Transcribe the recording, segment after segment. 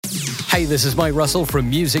Hey, this is Mike Russell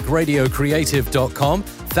from musicradiocreative.com.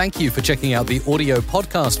 Thank you for checking out the audio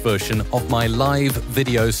podcast version of my live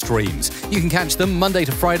video streams. You can catch them Monday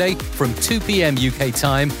to Friday from 2 p.m. UK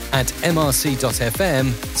time at mrc.fm/live.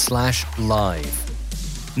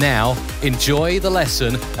 Now, enjoy the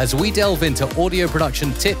lesson as we delve into audio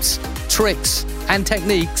production tips, tricks, and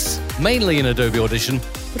techniques, mainly in Adobe Audition,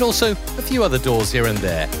 but also a few other doors here and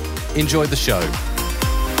there. Enjoy the show.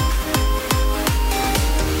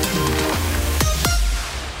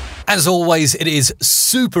 As always, it is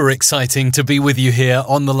super exciting to be with you here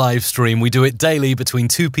on the live stream. We do it daily between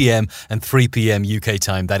 2 p.m. and 3 p.m. UK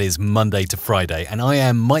time. That is Monday to Friday. And I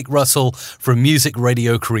am Mike Russell from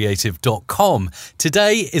musicradiocreative.com.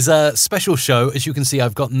 Today is a special show. As you can see,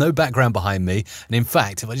 I've got no background behind me. And in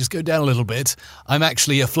fact, if I just go down a little bit, I'm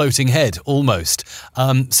actually a floating head, almost.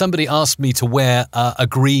 Somebody asked me to wear a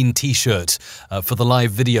green t-shirt for the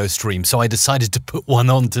live video stream, so I decided to put one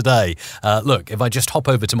on today. Look, if I just hop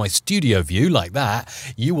over to my studio view like that,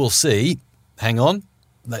 you will see, hang on,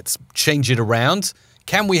 let's change it around.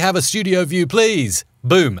 Can we have a studio view, please?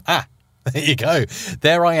 Boom. There you go.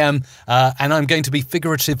 There I am, and I'm going to be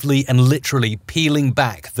figuratively and literally peeling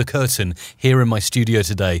back the curtain here in my studio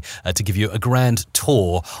today to give you a grand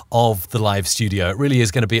tour of the live studio. It really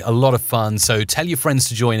is going to be a lot of fun, so tell your friends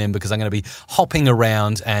to join in because I'm going to be hopping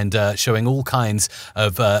around and showing all kinds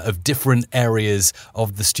of different areas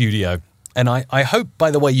of the studio. And I hope, by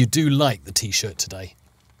the way, you do like the t-shirt today.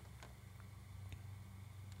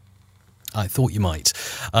 I thought you might.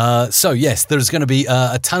 So, yes, there's going to be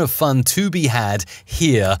a ton of fun to be had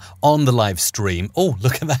here on the live stream. Oh,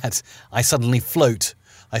 look at that. I suddenly float.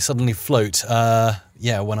 When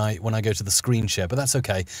I go to the screen share, but that's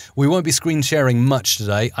okay. We won't be screen sharing much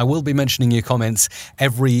today. I will be mentioning your comments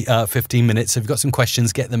every 15 minutes. So if you've got some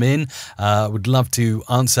questions, get them in. I would love to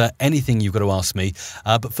answer anything you've got to ask me.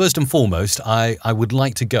 But first and foremost, I would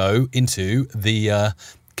like to go into the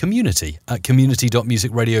community at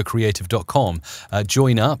community.musicradiocreative.com.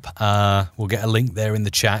 Join up. We'll get a link there in the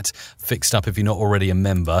chat fixed up if you're not already a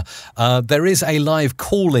member. There is a live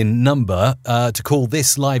call-in number to call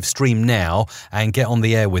this live stream now and get on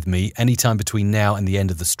the air with me anytime between now and the end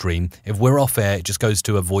of the stream. If we're off air, it just goes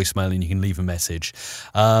to a voicemail and you can leave a message.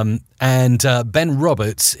 And Ben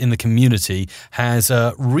Roberts in the community has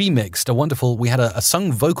remixed a wonderful, we had a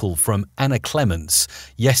sung vocal from Anna Clements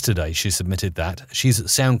yesterday. She submitted that. She's at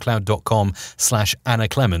soundcloud.com/Anna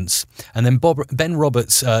Clements. And then Ben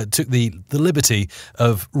Roberts took the liberty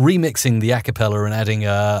of remixing the a cappella and adding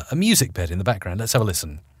a music bed in the background. Let's have a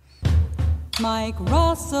listen. Mike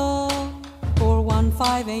Russell,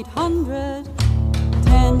 415-800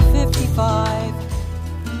 1055.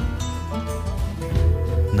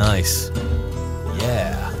 Nice.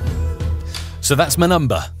 Yeah. So that's my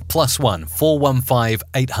number. +1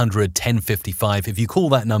 415-800 1055. If you call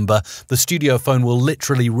that number, the studio phone will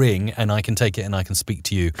literally ring and I can take it and I can speak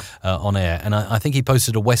to you on air. And I think he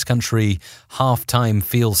posted a West Country halftime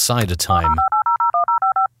feel cider time.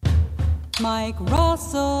 Mike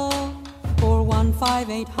Russell,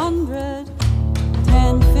 415-800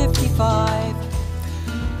 1055.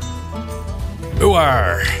 Ooh,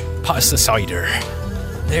 pass the cider.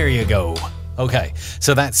 There you go. Okay,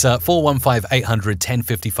 so that's 415-800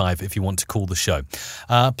 1055 if you want to call the show.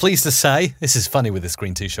 Pleased to say, this is funny with this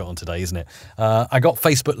green t-shirt on today, isn't it? I got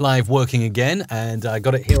Facebook Live working again, and I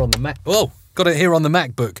got it here on the Mac. Whoa! Got it here on the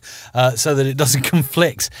MacBook so that it doesn't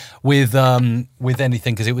conflict with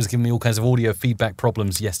anything because it was giving me all kinds of audio feedback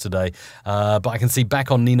problems yesterday. But I can see back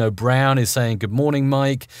on Nino Brown is saying, good morning,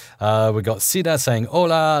 Mike. We got Sida saying,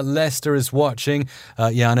 hola, Lester is watching.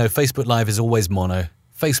 Yeah, I know, Facebook Live is always mono.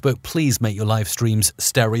 Facebook, please make your live streams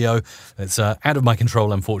stereo. It's out of my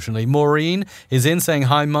control, unfortunately. Maureen is in saying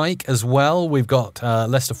hi, Mike, as well. We've got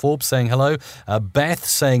Lester Forbes saying hello. Beth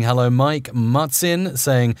saying hello, Mike. Mutsin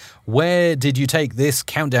saying, where did you take this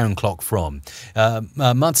countdown clock from?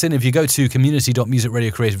 Mutsin, if you go to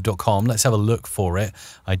community.musicradiocreative.com, let's have a look for it.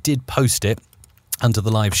 I did post it under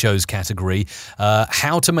the live shows category,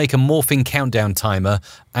 how to make a morphing countdown timer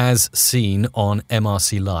as seen on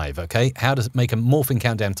MRC Live, okay? How to make a morphing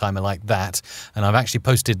countdown timer like that. And I've actually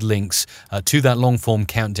posted links to that long-form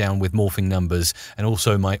countdown with morphing numbers and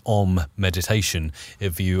also my Om meditation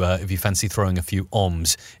if you fancy throwing a few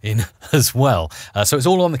Oms in as well. So it's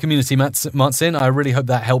all on the community, Martin. I really hope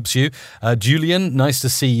that helps you. Julian, nice to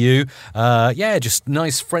see you. Yeah, just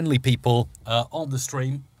nice, friendly people on the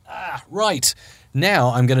stream. Right. Now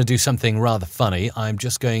I'm going to do something rather funny. I'm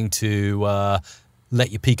just going to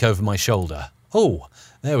let you peek over my shoulder. Oh,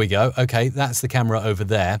 there we go. Okay, that's the camera over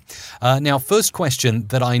there. Now, first question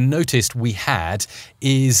that I noticed we had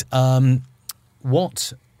is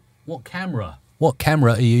what What camera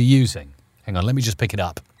are you using? Hang on, let me just pick it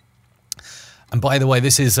up. And by the way,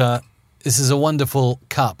 this is a wonderful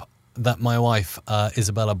cup that my wife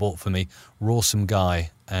Isabella bought for me. Rawsome Guy,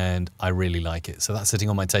 and I really like it. So that's sitting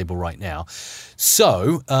on my table right now.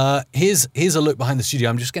 So here's a look behind the studio.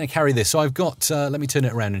 I'm just going to carry this. So I've got, let me turn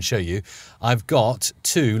it around and show you. I've got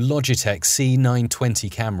two Logitech C920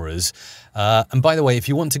 cameras. And by the way, if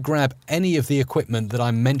you want to grab any of the equipment that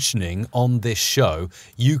I'm mentioning on this show,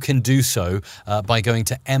 you can do so by going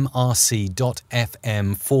to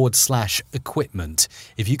mrc.fm/equipment.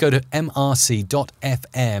 If you go to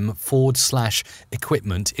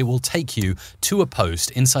mrc.fm/equipment, it will take you to a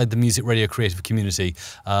post inside the Music Radio Creative community,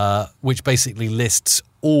 which basically lists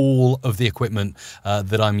all of the equipment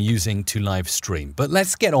that I'm using to live stream. But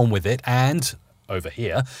let's get on with it, and over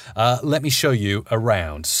here, let me show you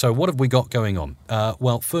around. So what have we got going on?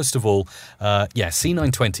 Well, first of all,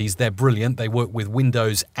 C920s, they're brilliant. They work with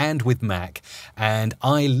Windows and with Mac, and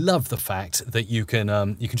I love the fact that you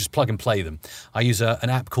can just plug and play them. I use an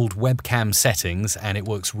app called Webcam Settings, and it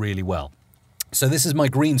works really well. So this is my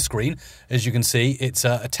green screen. As you can see, it's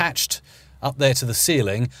attached up there to the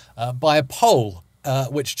ceiling by a pole,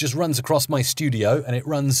 which just runs across my studio, and it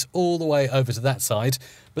runs all the way over to that side.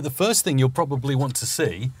 But the first thing you'll probably want to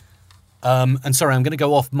see, and sorry, I'm going to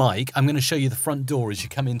go off mic. I'm going to show you the front door as you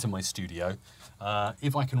come into my studio.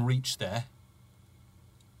 If I can reach there,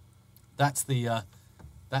 that's the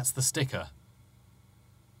sticker.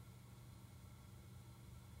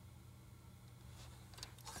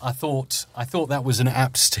 I thought that was an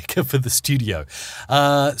apt sticker for the studio.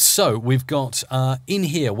 So we've got in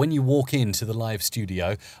here, when you walk into the live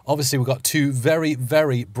studio, obviously we've got two very,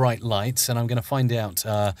 very bright lights, and I'm going to find out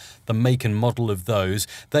the make and model of those.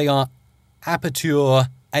 They are Aperture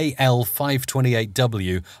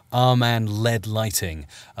AL528W Arman LED lighting,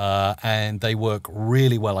 and they work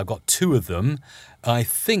really well. I've got two of them. I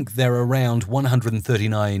think they're around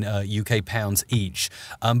 139 UK pounds each,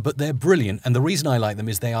 but they're brilliant. And the reason I like them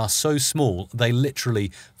is they are so small. They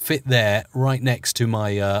literally fit there right next to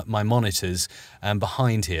my my monitors and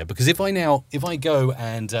behind here. Because if I go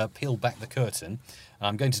and peel back the curtain,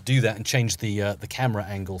 I'm going to do that and change the camera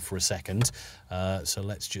angle for a second. So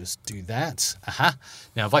let's just do that. Aha!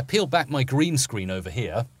 Now, if I peel back my green screen over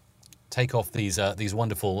here, take off these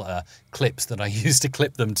wonderful clips that I use to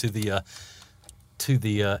clip them to the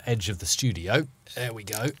edge of the studio. There we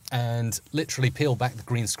go. And literally peel back the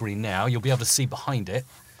green screen now. You'll be able to see behind it,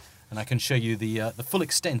 and I can show you the full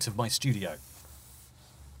extent of my studio.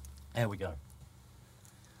 There we go.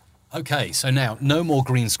 Okay, so now no more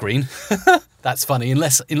green screen. That's funny,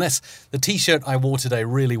 unless the T-shirt I wore today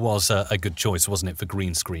really was a good choice, wasn't it, for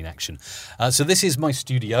green screen action? So this is my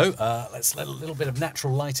studio. Let's let a little bit of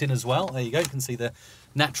natural light in as well. There you go. You can see the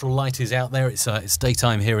natural light is out there. It's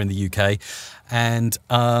daytime here in the UK, and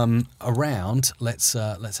around. Let's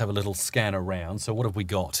have a little scan around. So what have we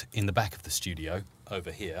got in the back of the studio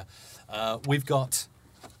over here? We've got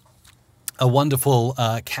a wonderful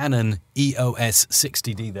Canon EOS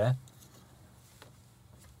 60D there.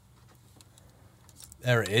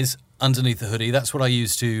 There it is, underneath the hoodie. That's what I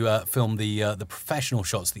use to film the professional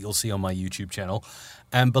shots that you'll see on my YouTube channel.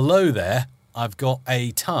 And below there, I've got a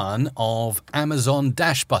ton of Amazon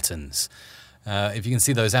Dash buttons. If you can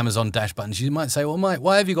see those Amazon Dash buttons, you might say, well, Mike,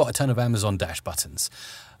 why have you got a ton of Amazon Dash buttons?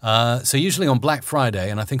 So usually on Black Friday,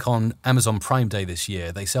 and I think on Amazon Prime Day this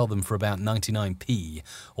year, they sell them for about 99p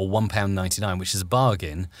or £1.99, which is a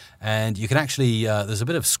bargain. And you can actually, there's a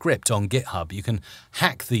bit of script on GitHub. You can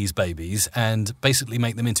hack these babies and basically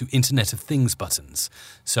make them into Internet of Things buttons.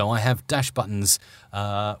 So I have Dash buttons,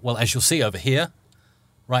 well, as you'll see over here,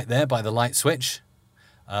 right there by the light switch.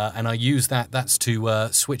 And I use that's to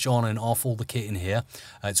switch on and off all the kit in here.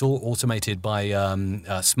 It's all automated by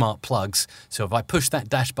smart plugs. So if I push that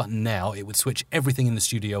dash button now, it would switch everything in the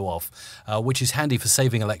studio off, which is handy for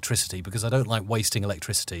saving electricity because I don't like wasting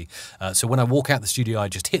electricity. So when I walk out the studio, I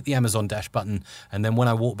just hit the Amazon Dash button, and then when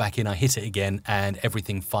I walk back in, I hit it again, and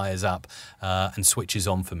everything fires up and switches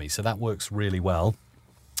on for me. So that works really well.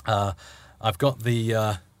 I've got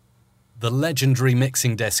the legendary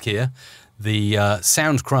mixing desk here. The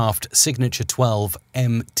Soundcraft Signature 12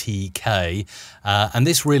 MTK, and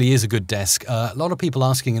this really is a good desk. A lot of people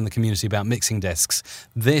asking in the community about mixing desks.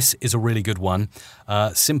 This is a really good one,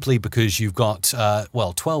 simply because you've got,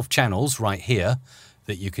 12 channels right here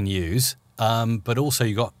that you can use, but also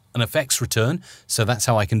you've got an effects return, so that's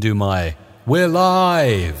how I can do my "We're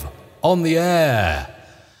live on the air,"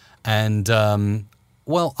 and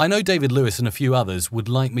well, I know David Lewis and a few others would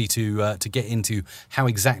like me to get into how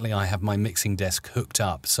exactly I have my mixing desk hooked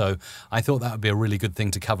up. So I thought that would be a really good thing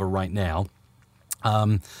to cover right now.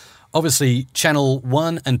 Obviously, channel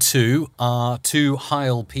 1 and 2 are two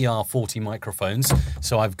Heil PR40 microphones.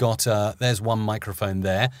 So I've got, there's one microphone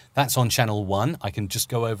there. That's on channel 1. I can just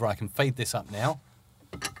go over, I can fade this up now.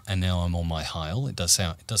 And now I'm on my Heil. It does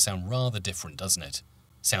sound rather different, doesn't it?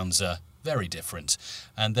 Sounds very different.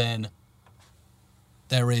 And then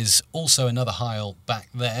there is also another Heil back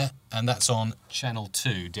there, and that's on channel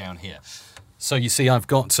 2 down here. So you see, I've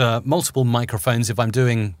got multiple microphones. If I'm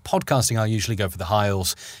doing podcasting, I usually go for the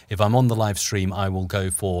Heils. If I'm on the live stream, I will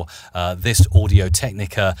go for this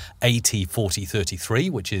Audio-Technica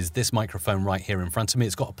AT4033, which is this microphone right here in front of me.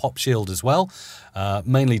 It's got a pop shield as well,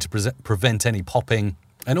 mainly to prevent any popping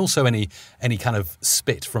and also any kind of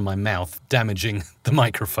spit from my mouth damaging the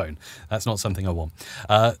microphone. That's not something I want.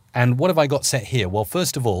 And what have I got set here? Well,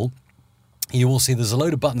 first of all, you will see there's a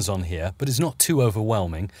load of buttons on here, but it's not too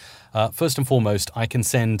overwhelming. First and foremost, I can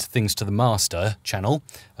send things to the master channel,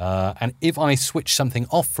 and if I switch something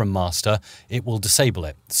off from master, it will disable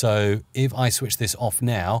it. So if I switch this off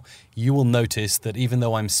now, you will notice that even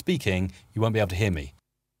though I'm speaking, you won't be able to hear me.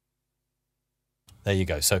 There you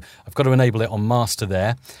go. So I've got to enable it on master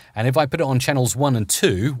there. And if I put it on channels 1 and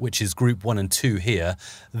 2, which is group 1 and 2 here,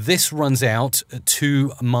 this runs out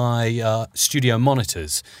to my studio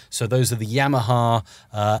monitors. So those are the Yamaha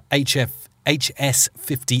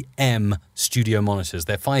HS50M studio monitors.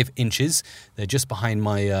 They're 5 inches. They're just behind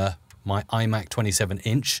my my iMac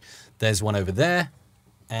 27-inch. There's one over there,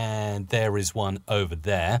 and there is one over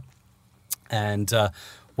there. And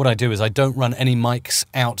what I do is I don't run any mics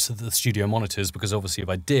out to the studio monitors, because obviously if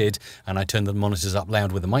I did and I turned the monitors up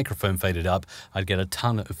loud with the microphone faded up, I'd get a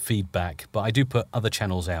ton of feedback. But I do put other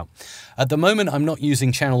channels out. At the moment, I'm not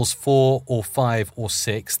using channels 4 or 5 or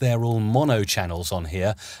 6. They're all mono channels on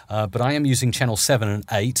here. But I am using channel 7 and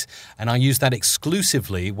 8, and I use that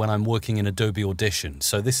exclusively when I'm working in Adobe Audition.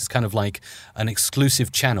 So this is kind of like an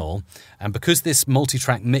exclusive channel. And because this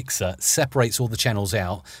multi-track mixer separates all the channels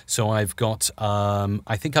out, so I've got,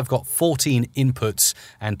 I think I've got 14 inputs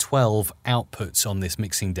and 12 outputs on this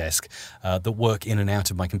mixing desk that work in and out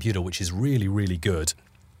of my computer, which is really, really good.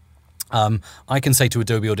 I can say to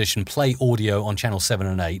Adobe Audition, play audio on channel 7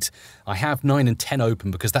 and 8. I have 9 and 10 open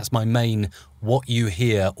because that's my main what you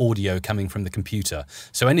hear audio coming from the computer.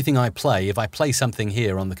 So anything I play, if I play something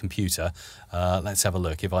here on the computer, let's have a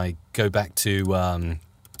look. If I go back to,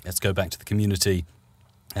 let's go back to the community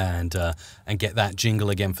and get that jingle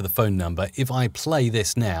again for the phone number. If I play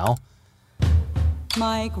this now,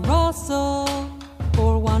 Mike Russell,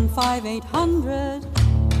 415-800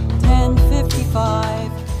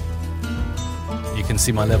 1055. you can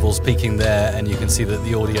see my levels peaking there, and you can see that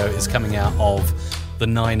the audio is coming out of the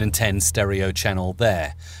 9 and 10 stereo channel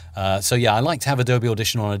there. So yeah, I like to have Adobe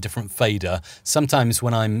Audition on a different fader. Sometimes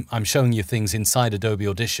when I'm showing you things inside Adobe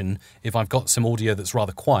Audition, if I've got some audio that's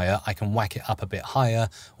rather quiet, I can whack it up a bit higher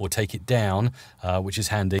or take it down, which is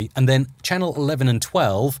handy. And then channel 11 and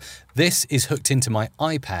 12, this is hooked into my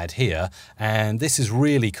iPad here, and this is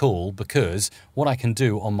really cool because what I can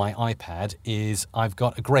do on my iPad is I've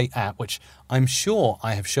got a great app, which I'm sure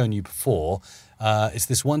I have shown you before. It's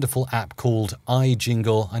this wonderful app called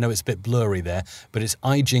iJingle. I know it's a bit blurry there, but it's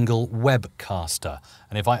iJingle Webcaster.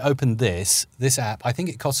 And if I open this app, I think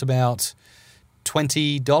it costs about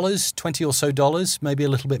 $20, $20 or so dollars, maybe a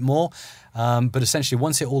little bit more. But essentially,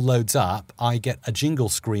 once it all loads up, I get a jingle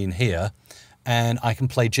screen here, and I can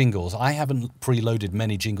play jingles. I haven't preloaded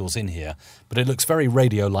many jingles in here, but it looks very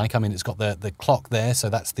radio-like. I mean, it's got the clock there, so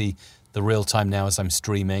that's the real time now as I'm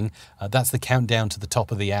streaming. That's the countdown to the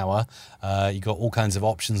top of the hour. You've got all kinds of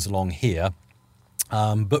options along here.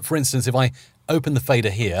 But for instance, if I open the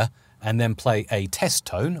fader here and then play a test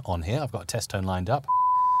tone on here, I've got a test tone lined up,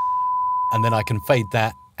 and then I can fade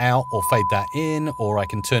that out or fade that in, or I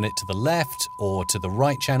can turn it to the left or to the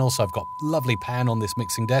right channel. So I've got lovely pan on this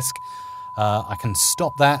mixing desk. I can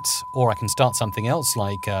stop that, or I can start something else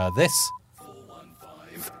like this.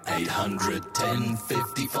 800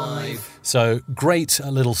 1055. So great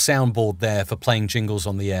little soundboard there for playing jingles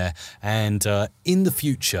on the air. And in the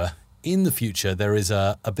future, there is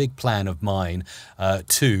a big plan of mine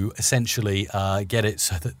to essentially get it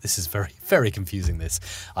so that this is very, very confusing.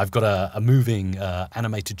 I've got a moving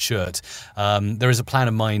animated shirt. There is a plan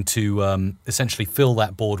of mine to essentially fill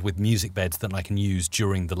that board with music beds that I can use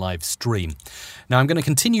during the live stream. Now I'm going to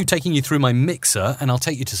continue taking you through my mixer, and I'll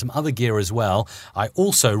take you to some other gear as well. I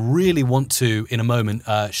also really want to, in a moment,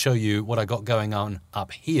 show you what I got going on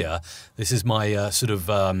up here. This is my sort of,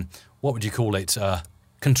 what would you call it?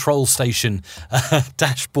 control station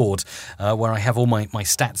dashboard where I have all my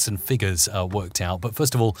stats and figures worked out. But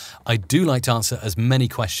first of all, I do like to answer as many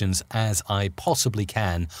questions as I possibly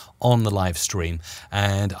can on the live stream.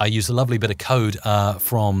 And I use a lovely bit of code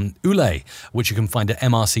from Ule, which you can find at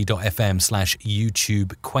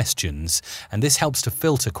mrc.fm/YouTube questions. And this helps to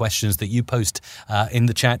filter questions that you post in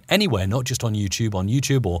the chat anywhere, not just on YouTube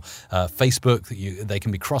or Facebook. They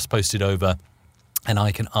can be cross-posted over, and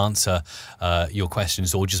I can answer your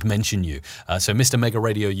questions or just mention you. So Mr. Mega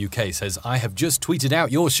Radio UK says, I have just tweeted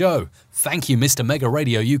out your show. Thank you, Mr. Mega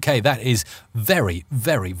Radio UK. That is very,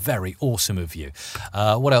 very, very awesome of you.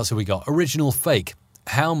 What else have we got? Original Fake.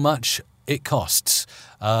 How much it costs?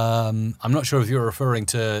 I'm not sure if you're referring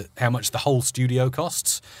to how much the whole studio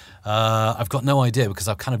costs. I've got no idea because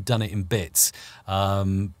I've kind of done it in bits.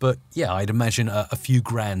 But yeah, I'd imagine a few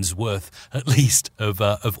grand's worth at least of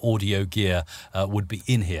audio gear would be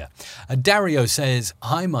in here. Dario says,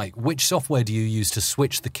 hi Mike, which software do you use to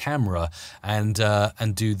switch the camera and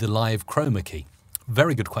do the live chroma key?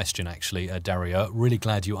 Very good question, actually, Dario. Really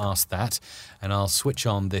glad you asked that. And I'll switch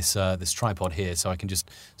on this tripod here so I can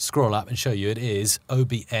just scroll up and show you. It is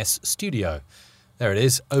OBS Studio. There it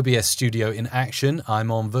is, OBS Studio in action.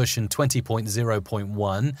 I'm on version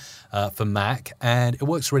 20.0.1 for Mac, and it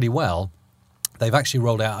works really well. They've actually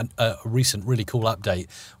rolled out a recent really cool update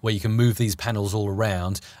where you can move these panels all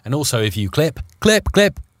around. And also if you clip,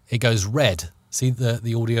 it goes red. See,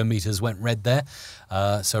 the audio meters went red there.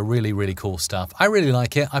 So really, really cool stuff. I really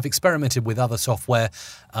like it. I've experimented with other software,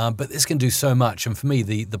 but this can do so much. And for me,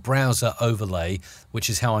 the browser overlay, which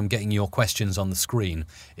is how I'm getting your questions on the screen,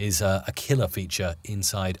 is a killer feature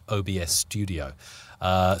inside OBS Studio.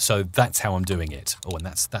 So that's how I'm doing it. Oh, and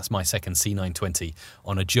that's my second C920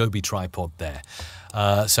 on a Joby tripod there.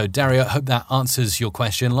 So Dario, I hope that answers your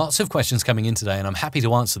question. Lots of questions coming in today, and I'm happy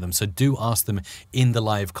to answer them. So do ask them in the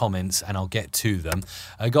live comments, and I'll get to them.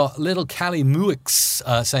 I got little Callie Muix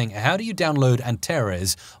saying, how do you download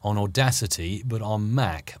Antares on Audacity, but on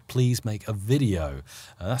Mac? Please make a video.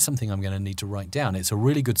 That's something I'm going to need to write down. It's a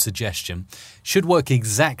really good suggestion. Should work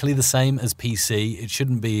exactly the same as PC. It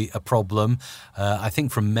shouldn't be a problem. I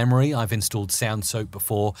think from memory, I've installed SoundSoap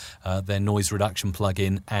before, their noise reduction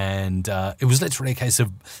plugin, and it was literally a case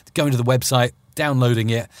of going to the website,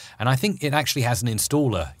 downloading it, and I think it actually has an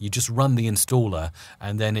installer. You just run the installer,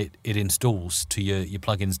 and then it installs to your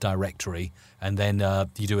plugins directory, and then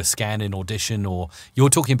you do a scan in Audition, or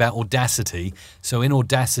you're talking about Audacity. So in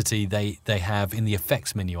Audacity, they have in the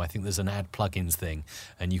effects menu, I think there's an add plugins thing,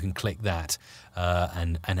 and you can click that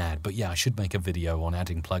and add. But yeah, I should make a video on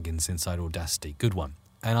adding plugins inside Audacity. Good one.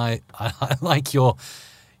 And I like your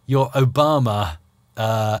Obama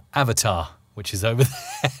avatar, which is over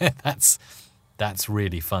there. That's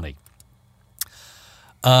really funny.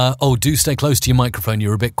 Do stay close to your microphone.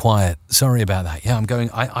 You're a bit quiet. Sorry about that. Yeah,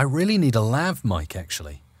 I really need a lav mic,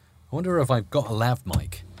 actually. I wonder if I've got a lav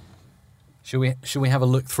mic. Should we have a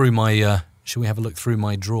look through my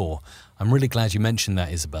drawer? I'm really glad you mentioned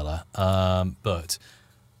that, Isabella. But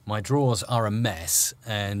my drawers are a mess,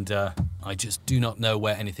 and I just do not know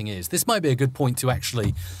where anything is. This might be a good point to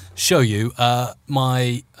actually show you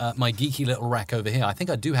my geeky little rack over here. I think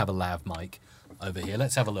I do have a lav mic over here.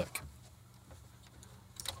 Let's have a look.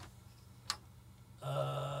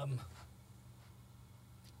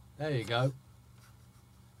 There you go.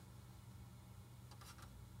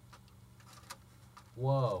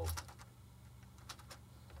 Whoa.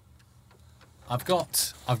 I've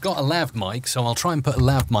got a lav mic, so I'll try and put a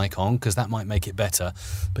lav mic on because that might make it better.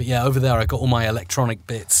 But yeah, over there I've got all my electronic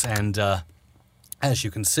bits, and as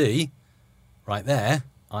you can see, right there,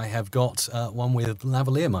 I have got one with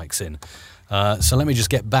lavalier mics in. So let me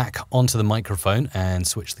just get back onto the microphone and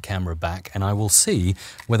switch the camera back, and I will see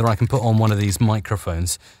whether I can put on one of these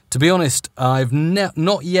microphones. To be honest, I've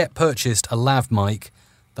not yet purchased a lav mic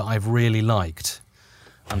that I've really liked.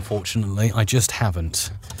 Unfortunately, I just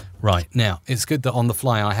haven't. Right, now, it's good that on the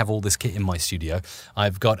fly I have all this kit in my studio.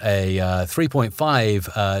 I've got a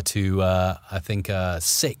 3.5 to, I think,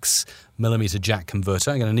 6mm jack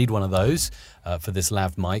converter. I'm going to need one of those for this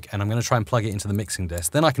lav mic, and I'm going to try and plug it into the mixing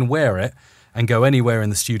desk. Then I can wear it and go anywhere in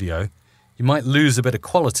the studio. You might lose a bit of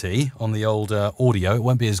quality on the old audio. It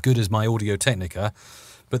won't be as good as my Audio Technica.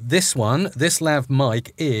 But this lav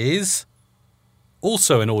mic is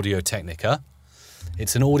also an Audio Technica.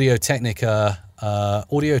 It's an Audio Technica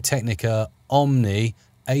Omni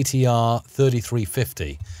ATR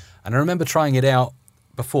 3350. And I remember trying it out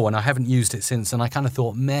before, and I haven't used it since, and I kind of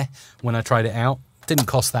thought, meh, when I tried it out. Didn't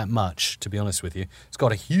cost that much, to be honest with you. It's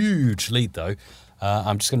got a huge lead, though.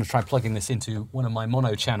 I'm just going to try plugging this into one of my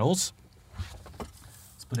mono channels.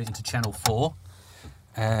 Let's put it into channel 4.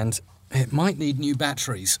 and it might need new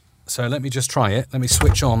batteries. So let me just try it. Let me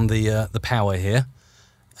switch on the power here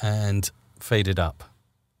and fade it up.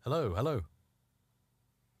 Hello, hello.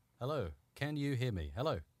 Hello, can you hear me?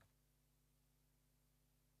 Hello.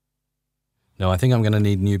 No, I think I'm going to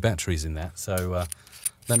need new batteries in that. So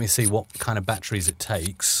let me see what kind of batteries it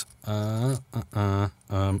takes. Oh,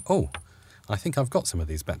 I think I've got some of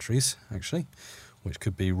these batteries, actually, which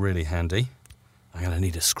could be really handy. I'm going to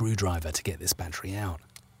need a screwdriver to get this battery out.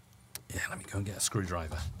 Yeah, let me go and get a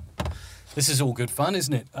screwdriver. This is all good fun,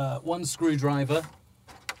 isn't it? One screwdriver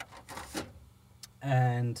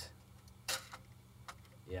and,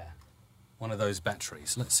 yeah, one of those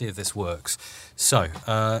batteries. Let's see if this works. So,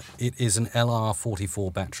 it is an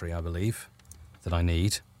LR44 battery, I believe, that I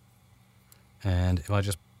need. And if I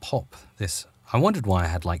just pop this, I wondered why I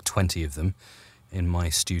had like 20 of them in my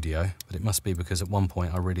studio, but it must be because at one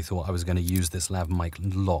point I really thought I was going to use this lav mic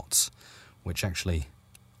lots, which actually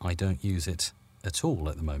I don't use it at all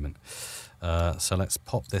at the moment. So let's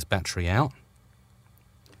pop this battery out.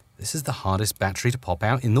 This is the hardest battery to pop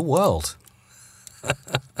out in the world.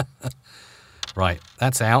 Right,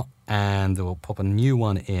 that's out, and we'll pop a new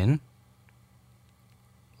one in,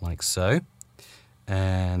 like so,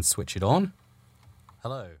 and switch it on.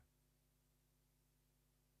 Hello.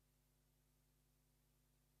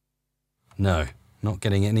 No, not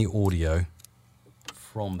getting any audio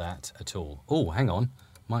from that at all. Oh, hang on.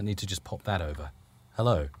 Might need to just pop that over.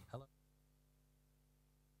 Hello. Hello.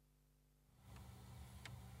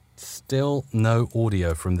 Still no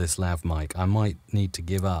audio from this lav mic. I might need to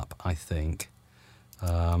give up, I think.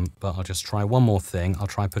 But I'll just try one more thing. I'll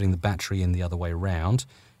try putting the battery in the other way round,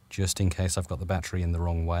 just in case I've got the battery in the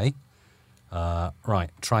wrong way. Right,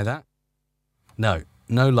 try that. No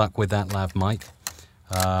luck with that lav mic.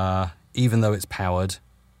 Even though it's powered.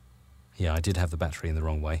 Yeah, I did have the battery in the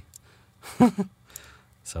wrong way.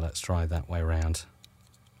 So let's try that way around.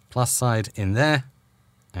 Plus side in there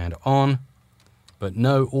and on, but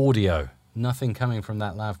no audio. Nothing coming from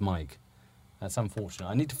that lav mic. That's unfortunate.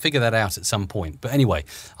 I need to figure that out at some point. But anyway,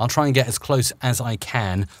 I'll try and get as close as I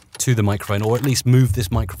can to the microphone, or at least move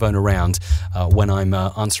this microphone around when I'm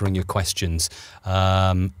answering your questions.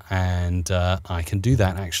 And I can do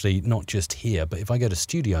that actually not just here, but if I go to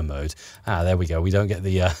studio mode, there we go. We don't get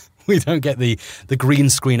the the green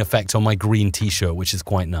screen effect on my green t-shirt, which is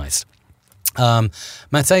quite nice.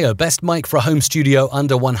 Matteo, best mic for a home studio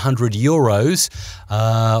under €100.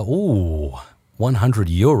 100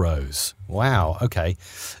 euros. Wow, okay.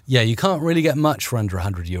 Yeah, you can't really get much for under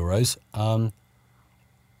 100 euros.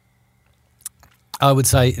 I would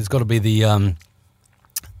say it's got to be the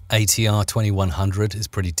ATR 2100 is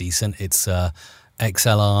pretty decent. It's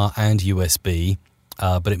XLR and USB,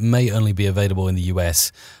 but it may only be available in the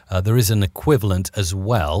US. There is an equivalent as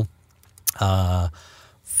well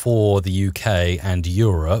for the UK and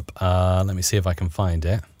Europe. Let me see if I can find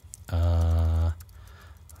it.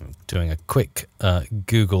 Doing a quick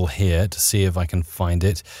Google here to see if I can find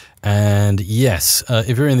it. And yes,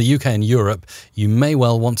 if you're in the UK and Europe, you may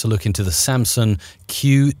well want to look into the Samson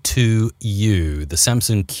Q2U, the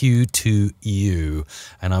Samson Q2U.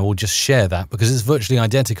 And I will just share that because it's virtually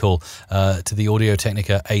identical to the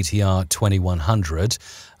Audio-Technica ATR 2100.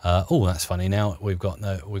 Oh, that's funny. Now we've got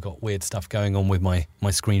weird stuff going on with my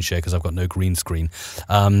screen share because I've got no green screen.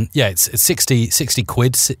 Yeah, it's 60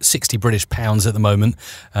 quid, 60 British pounds at the moment,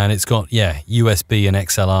 and it's got USB and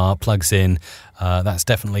XLR plugs in. That's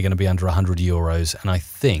definitely going to be under 100 euros, and I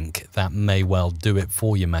think that may well do it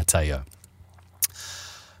for you, Matteo.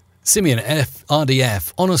 Simeon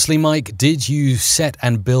RDF, honestly, Mike, did you set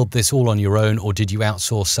and build this all on your own, or did you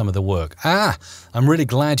outsource some of the work? I'm really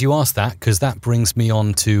glad you asked that, because that brings me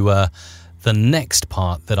on to the next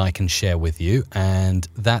part that I can share with you, and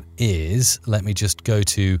that is, let me just go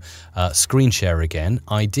to screen share again.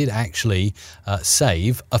 I did actually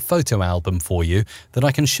save a photo album for you that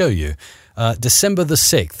I can show you. December the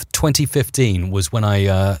 6th, 2015 was when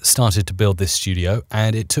I started to build this studio,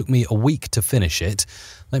 and it took me a week to finish it.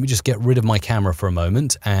 Let me just get rid of my camera for a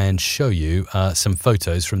moment and show you some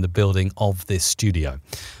photos from the building of this studio.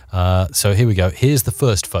 So here we go. Here's the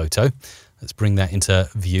first photo. Let's bring that into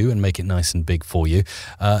view and make it nice and big for you.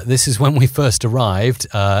 This is when we first arrived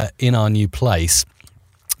in our new place,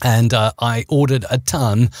 and I ordered a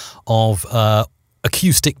ton of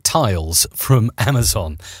acoustic tiles from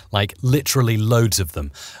Amazon, like literally loads of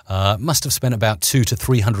them. Must have spent about £200 to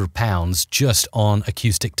 £300 just on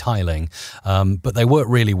acoustic tiling, but they work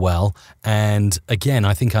really well. And again,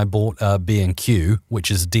 I think I bought B&Q,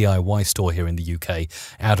 which is a DIY store here in the UK,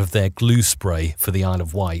 out of their glue spray for the Isle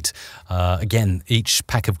of Wight. Again, each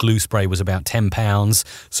pack of glue spray was about £10,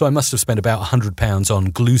 so I must have spent about £100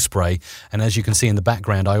 on glue spray. And as you can see in the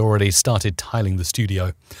background, I already started tiling the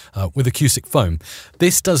studio with acoustic foam.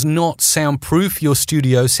 This does not soundproof your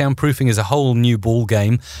studio. Soundproofing is a whole new ball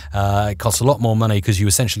game. It costs a lot more money because you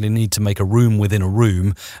essentially need to make a room within a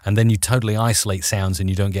room, and then you totally isolate sounds and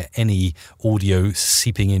you don't get any audio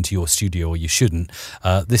seeping into your studio, or you shouldn't.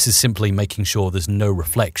 This is simply making sure there's no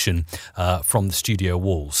reflection from the studio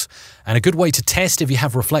walls. And a good way to test if you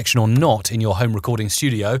have reflection or not in your home recording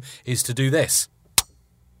studio is to do this.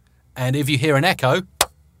 And if you hear an echo,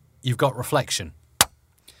 you've got reflection.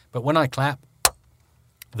 But when I clap,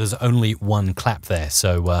 there's only one clap there,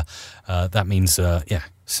 so that means,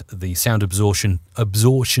 the sound absorption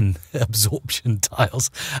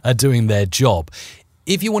tiles are doing their job.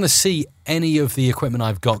 If you want to see any of the equipment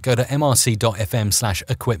I've got, go to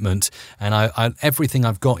mrc.fm/equipment, and everything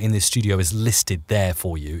I've got in this studio is listed there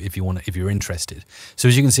for you if you're interested. So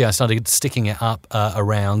as you can see, I started sticking it up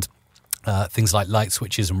around things like light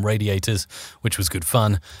switches and radiators, which was good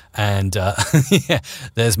fun. And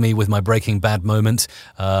there's me with my Breaking Bad moment,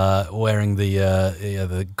 wearing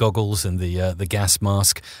the goggles and the gas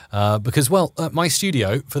mask, because my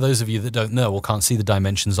studio, for those of you that don't know or can't see the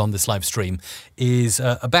dimensions on this live stream, is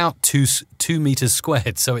about 2 meters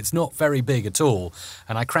squared, so it's not very big at all.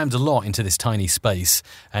 And I crammed a lot into this tiny space,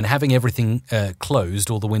 and having everything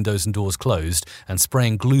closed, all the windows and doors closed, and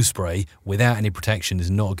spraying glue spray without any protection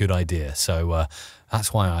is not a good idea. So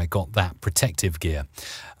that's why I got that protective gear.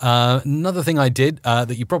 Another thing I did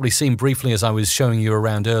that you've probably seen briefly as I was showing you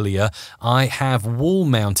around earlier, I have wall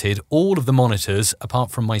mounted all of the monitors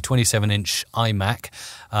apart from my 27-inch iMac.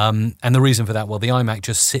 And the reason for that, well, the iMac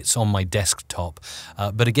just sits on my desktop.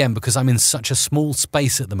 But again, because I'm in such a small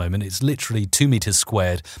space at the moment, it's literally 2 meters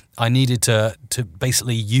squared, I needed to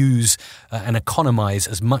basically use and economize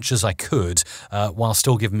as much as I could while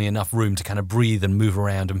still giving me enough room to kind of breathe and move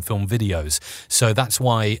around and film videos. So that's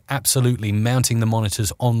why absolutely mounting the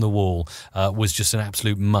monitors on the wall was just an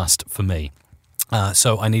absolute must for me.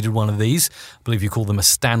 So I needed one of these. I believe you call them a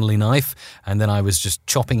Stanley knife, and then I was just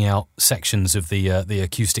chopping out sections of the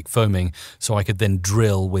acoustic foaming so I could then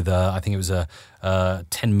drill with I think it was a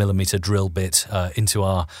 10mm drill bit into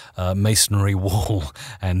our masonry wall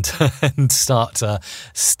and start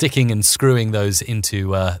sticking and screwing those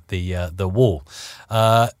into the wall.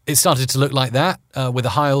 It started to look like that with the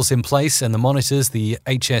Heils in place and the monitors, the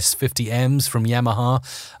HS50Ms from Yamaha.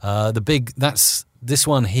 This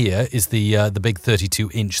one here is the big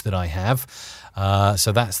 32-inch that I have.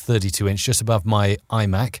 So that's 32-inch, just above my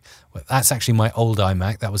iMac. That's actually my old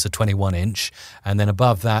iMac. That was a 21-inch. And then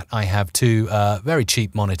above that, I have two very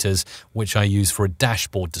cheap monitors, which I use for a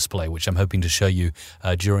dashboard display, which I'm hoping to show you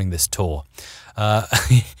during this tour.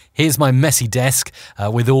 Here's my messy desk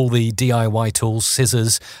with all the DIY tools,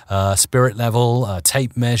 scissors, spirit level,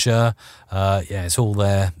 tape measure. It's all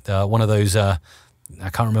there. One of those... I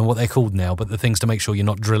can't remember what they're called now, but the things to make sure you're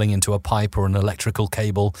not drilling into a pipe or an electrical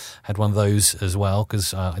cable. Had one of those as well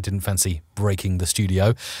because I didn't fancy breaking the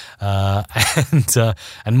studio. And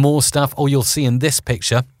more stuff. Oh, you'll see in this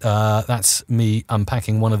picture, that's me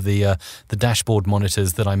unpacking one of the dashboard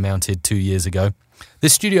monitors that I mounted 2 years ago.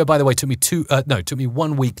 This studio, by the way, took me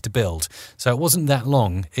 1 week to build, so it wasn't that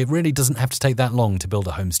long. It really doesn't have to take that long to build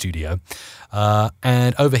a home studio.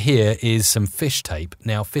 And over here is some fish tape.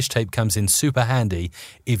 Now, fish tape comes in super handy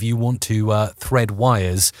if you want to thread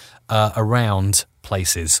wires around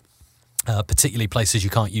places, particularly places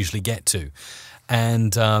you can't usually get to.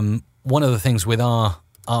 And one of the things with our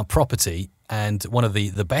property, and one of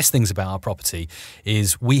the best things about our property,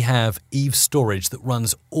 is we have eave storage that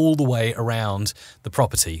runs all the way around the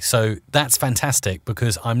property. So that's fantastic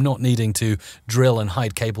because I'm not needing to drill and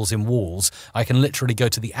hide cables in walls. I can literally go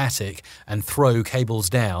to the attic and throw cables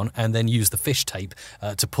down and then use the fish tape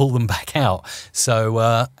to pull them back out.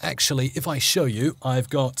 So actually, if I show you, I've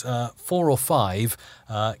got 4 or 5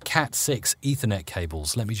 Cat6 Ethernet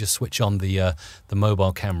cables. Let me just switch on the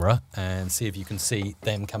mobile camera and see if you can see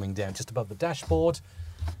them coming down just above the dashboard.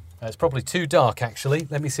 It's probably too dark, actually.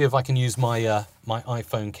 Let me see if I can use my my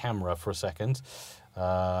iPhone camera for a second.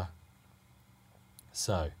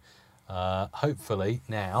 Hopefully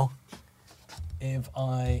now, if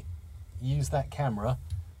I use that camera...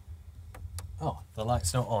 Oh, the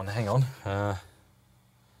light's not on. Hang on.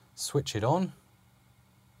 Switch it on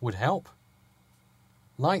would help.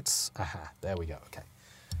 Lights. Aha, there we go. Okay.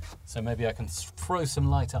 So maybe I can throw some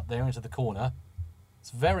light up there into the corner.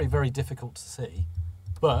 It's very, very difficult to see,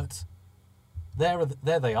 but there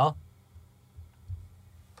they are.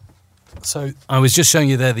 So I was just showing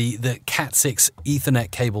you there the Cat6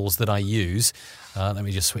 Ethernet cables that I use. Let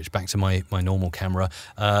me just switch back to my normal camera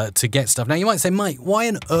to get stuff. Now you might say, Mike, why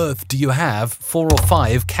on earth do you have 4 or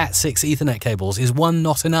 5 Cat6 Ethernet cables? Is one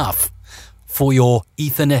not enough for your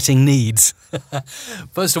Etherneting needs?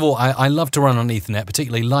 First of all, I love to run on Ethernet,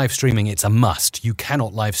 particularly live streaming. It's a must. You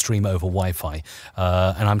cannot live stream over Wi-Fi,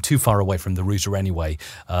 and I'm too far away from the router anyway.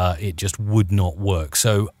 It just would not work.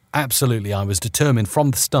 So absolutely, I was determined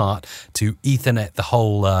from the start to Ethernet the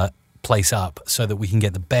whole place up so that we can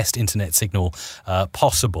get the best internet signal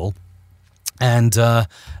possible. And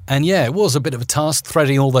yeah, it was a bit of a task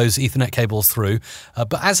threading all those Ethernet cables through.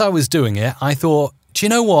 But as I was doing it, I thought, do you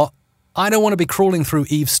know what? I don't want to be crawling through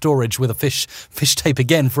Eve's storage with a fish tape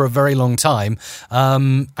again for a very long time.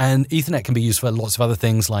 And Ethernet can be used for lots of other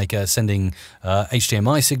things like sending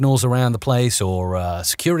HDMI signals around the place or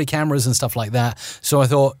security cameras and stuff like that. So I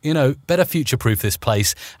thought, better future-proof this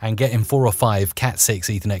place and get in 4 or 5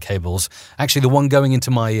 Cat6 Ethernet cables. Actually, the one going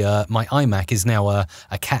into my my iMac is now a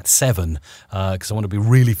Cat7 because I want to be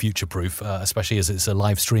really future-proof, especially as it's a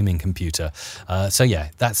live streaming computer. So yeah,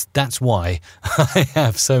 that's why I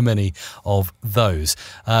have so many of those.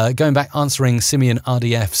 Going back, answering Simeon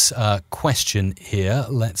RDF's question here,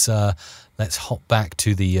 let's hop back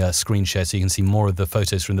to the screen share so you can see more of the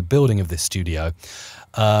photos from the building of this studio.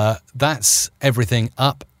 That's everything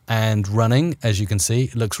up and running. As you can see,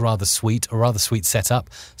 it looks rather sweet, a rather sweet setup.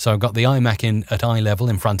 So I've got the iMac in at eye level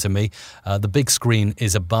in front of me. The big screen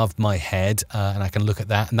is above my head, and I can look at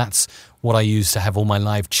that, and that's what I use to have all my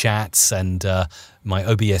live chats and my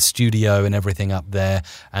OBS studio and everything up there.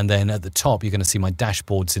 And then at the top, you're going to see my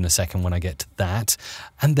dashboards in a second when I get to that.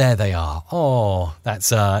 And there they are. Oh,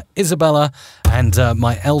 that's Isabella and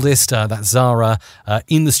my eldest, that's Zara,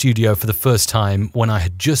 in the studio for the first time when I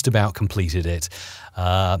had just about completed it.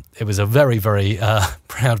 It was a very, very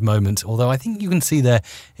proud moment, although I think you can see there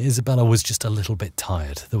Isabella was just a little bit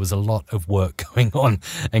tired. There was a lot of work going on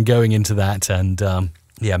and going into that, and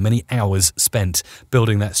yeah, many hours spent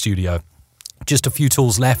building that studio. Just a few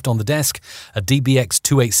tools left on the desk, a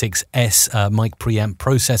DBX286S mic preamp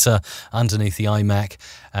processor underneath the iMac,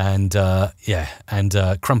 and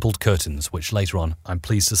crumpled curtains, which later on, I'm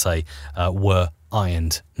pleased to say, were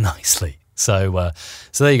ironed nicely. So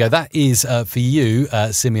there you go. That is for you,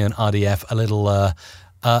 Simeon RDF, a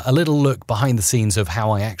little look behind the scenes of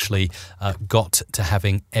how I actually got to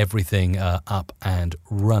having everything up and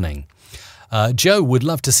running. Joe would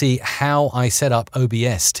love to see how I set up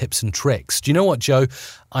OBS, tips and tricks. Do you know what, Joe?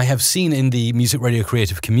 I have seen in the Music Radio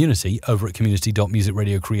Creative community over at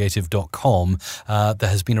community.musicradiocreative.com, there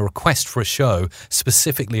has been a request for a show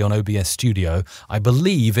specifically on OBS Studio. I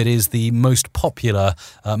believe it is the most popular,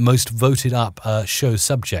 most voted up show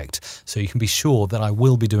subject. So you can be sure that I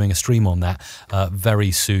will be doing a stream on that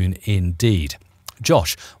very soon indeed.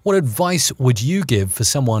 Josh, what advice would you give for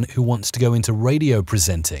someone who wants to go into radio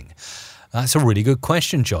presenting? That's a really good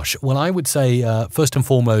question, Josh. Well, I would say, first and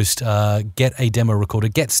foremost, get a demo recorder.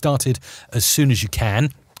 Get started as soon as you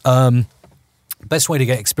can. Best way to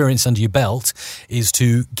get experience under your belt is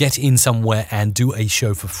to get in somewhere and do a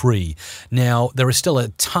show for free. Now, there are still a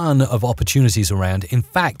ton of opportunities around. In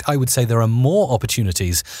fact, I would say there are more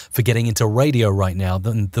opportunities for getting into radio right now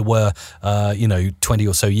than there were, 20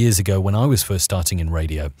 or so years ago when I was first starting in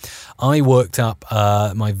radio. I worked up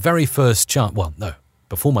my very first chance. Well, no.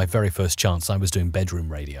 Before my very first chance, I was doing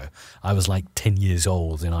bedroom radio. I was like 10 years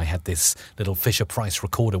old, and I had this little Fisher-Price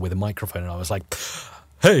recorder with a microphone, and I was like,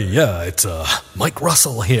 hey, yeah, it's Mike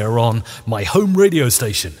Russell here on my home radio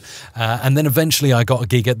station. And then eventually I got a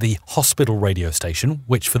gig at the hospital radio station,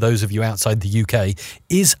 which for those of you outside the UK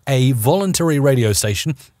is a voluntary radio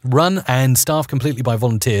station run and staffed completely by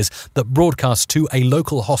volunteers that broadcasts to a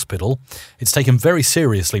local hospital. It's taken very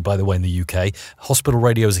seriously, by the way, in the UK. Hospital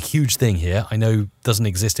radio is a huge thing here. I know it doesn't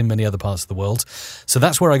exist in many other parts of the world. So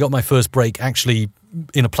that's where I got my first break, actually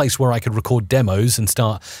in a place where I could record demos and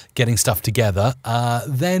start getting stuff together.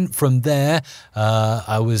 Then from there,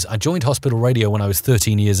 I joined hospital radio when I was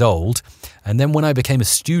 13 years old. And then when I became a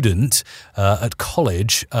student at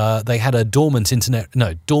college, they had a dormant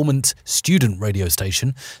student radio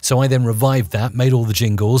station. So I then revived that, made all the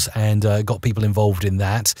jingles, and got people involved in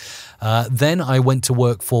that. Then I went to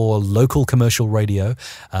work for local commercial radio.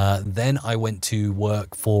 Then I went to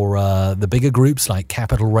work for the bigger groups like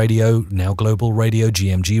Capital Radio, now Global Radio,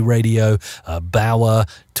 GMG Radio, Bauer,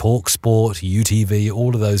 TalkSport, UTV,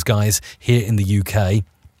 all of those guys here in the UK.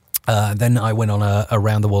 Then I went on a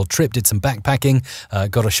round-the-world trip, did some backpacking,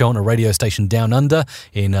 got a show on a radio station down under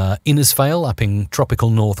in Innisfail up in tropical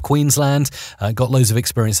North Queensland, got loads of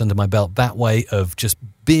experience under my belt that way of just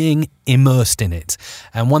being immersed in it.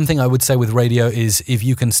 And one thing I would say with radio is if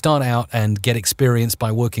you can start out and get experience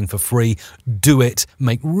by working for free, do it,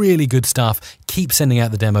 make really good stuff, keep sending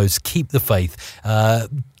out the demos, keep the faith,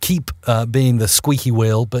 keep being the squeaky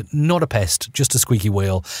wheel, but not a pest, just a squeaky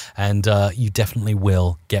wheel, and you definitely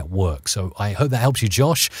will get work. So I hope that helps you,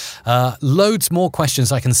 Josh. Loads more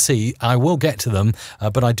questions I can see. I will get to them,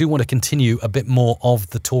 but I do want to continue a bit more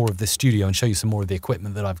of the tour of this studio and show you some more of the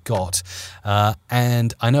equipment that I've got.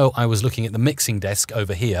 And I know I was looking at the mixing desk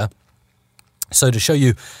over here. So to show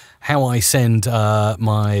you how I send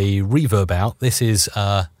my reverb out, this is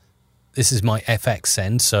my FX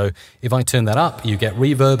send. So if I turn that up, you get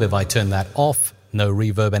reverb. If I turn that off, no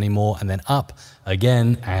reverb anymore, and then up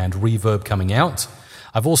again and reverb coming out.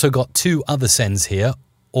 I've also got two other sends here,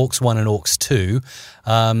 aux 1 and aux 2.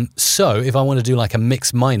 So if I want to do like a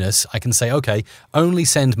mix minus, I can say, okay, only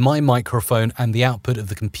send my microphone and the output of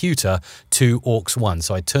the computer to aux 1.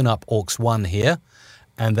 So I turn up aux 1 here,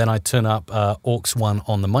 and then I turn up aux 1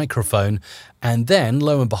 on the microphone, and then,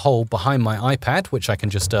 lo and behold, behind my iPad, which I can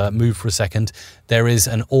just move for a second, there is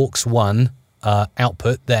an aux 1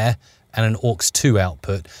 output there, and an aux 2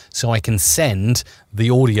 output, so I can send the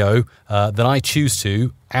audio that I choose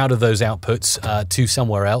to out of those outputs to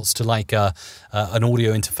somewhere else, to like an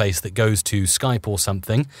audio interface that goes to Skype or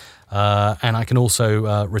something, and I can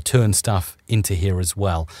also return stuff into here as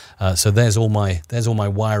well. So there's all my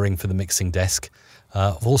wiring for the mixing desk.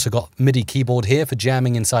 I've also got MIDI keyboard here for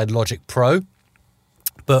jamming inside Logic Pro,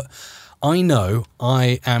 but I know,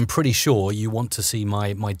 I am pretty sure you want to see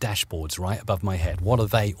my dashboards right above my head. What are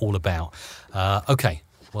they all about? Okay,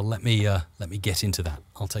 well, let me get into that.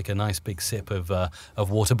 I'll take a nice big sip of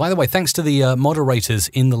water. By the way, thanks to the moderators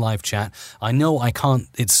in the live chat. I know I can't,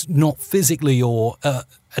 it's not physically or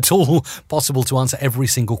at all possible to answer every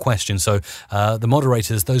single question. So the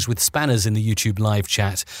moderators, those with spanners in the YouTube live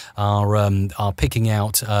chat, are picking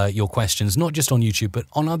out your questions, not just on YouTube, but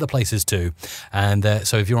on other places too. And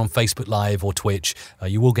so if you're on Facebook Live or Twitch,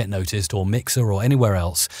 you will get noticed, or Mixer or anywhere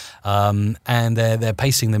else. And they're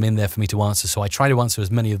pasting them in there for me to answer. So I try to answer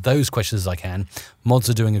as many of those questions as I can.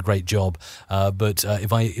 Mods are doing a great job, but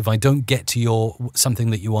if I don't get to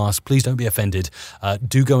something that you ask, please don't be offended.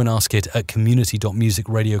 Do go and ask it at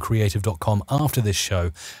community.musicradiocreative.com after this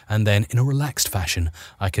show, and then in a relaxed fashion,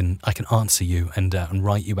 I can answer you and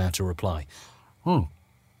write you out a reply.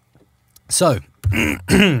 So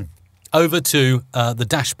over to the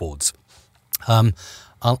dashboards.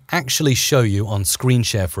 I'll actually show you on screen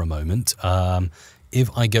share for a moment.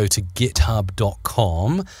 If I go to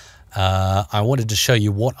github.com. I wanted to show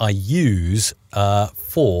you what I use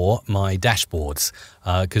for my dashboards,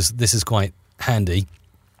 because this is quite handy.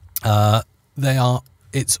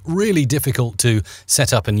 It's really difficult to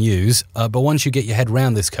set up and use, but once you get your head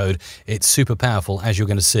around this code, it's super powerful, as you're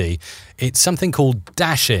going to see. It's something called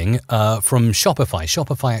Dashing from Shopify.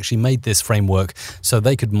 Shopify actually made this framework so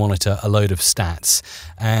they could monitor a load of stats.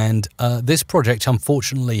 And this project,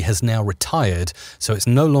 unfortunately, has now retired, so it's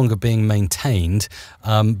no longer being maintained.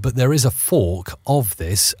 But there is a fork of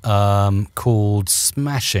this called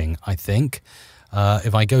Smashing, I think.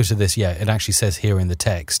 If I go to this, it actually says here in the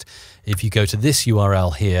text. If you go to this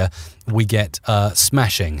URL here, we get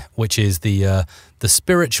Smashing, which is the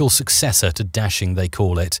spiritual successor to Dashing, they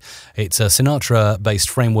call it. It's a Sinatra-based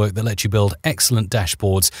framework that lets you build excellent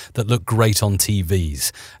dashboards that look great on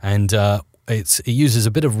TVs. And it uses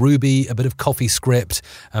a bit of Ruby, a bit of CoffeeScript,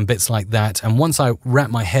 and bits like that. And once I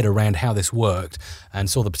wrapped my head around how this worked and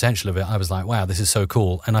saw the potential of it, I was like, wow, this is so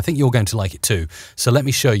cool. And I think you're going to like it too. So let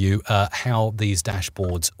me show you how these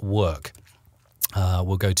dashboards work.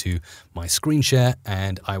 We'll go to my screen share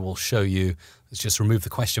and I will show you, let's just remove the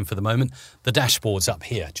question for the moment, the dashboard's up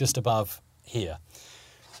here, just above here.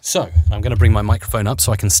 So I'm going to bring my microphone up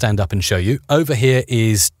so I can stand up and show you. Over here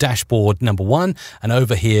is dashboard number 1, and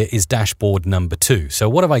over here is dashboard number 2. So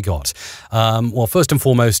what have I got? Well, first and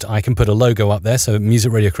foremost, I can put a logo up there, so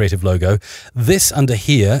Music Radio Creative logo. This under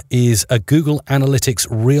here is a Google Analytics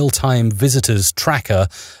real-time visitors tracker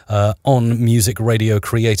on Music Radio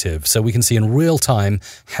Creative. So we can see in real time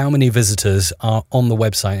how many visitors are on the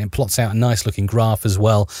website. It plots out a nice looking graph as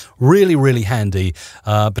well. Really, really handy,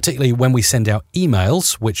 particularly when we send out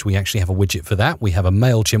emails, which we actually have a widget for that. We have a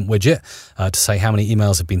MailChimp widget to say how many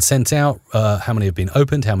emails have been sent out, how many have been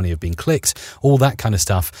opened, how many have been clicked, all that kind of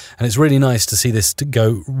stuff. And it's really nice to see this to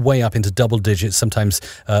go way up into double digits, sometimes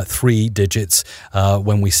 3 digits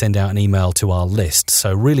when we send out an email to our list.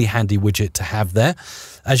 So really handy widget to have there.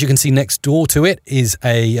 As you can see, next door to it is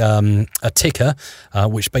a ticker,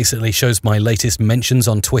 which basically shows my latest mentions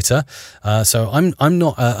on Twitter. So I'm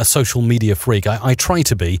not a social media freak. I try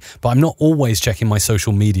to be, but I'm not always checking my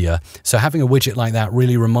social media. So having a widget like that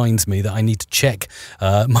really reminds me that I need to check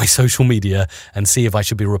my social media and see if I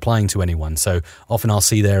should be replying to anyone. So often I'll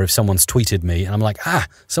see there if someone's tweeted me, and I'm like,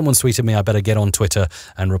 someone's tweeted me, I better get on Twitter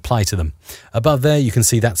and reply to them. Above there, you can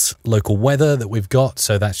see that's local weather that we've got.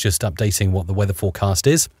 So that's just updating what the weather forecast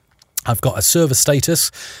is. I've got a server status,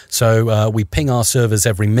 so we ping our servers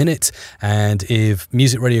every minute, and if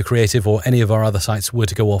Music Radio Creative or any of our other sites were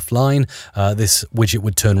to go offline, this widget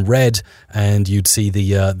would turn red, and you'd see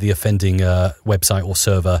the offending website or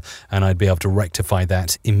server, and I'd be able to rectify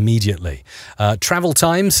that immediately. Travel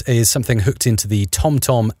times is something hooked into the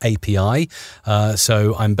TomTom API,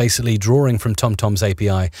 so I'm basically drawing from TomTom's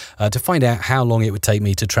API to find out how long it would take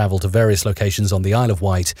me to travel to various locations on the Isle of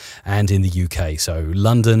Wight and in the UK, so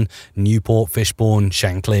London, Newport, Fishbourne,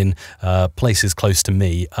 Shanklin, places close to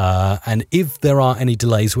me. And if there are any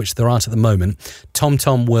delays, which there aren't at the moment,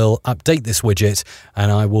 TomTom will update this widget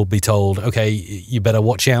and I will be told, okay, you better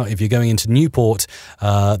watch out. If you're going into Newport,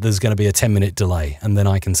 there's going to be a 10-minute delay. And then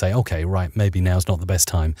I can say, okay, right, maybe now's not the best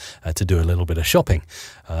time to do a little bit of shopping.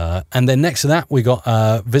 And then next to that, we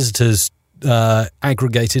got visitors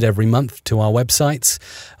aggregated every month to our websites.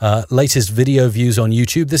 Latest video views on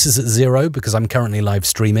YouTube. This is at 0 because I'm currently live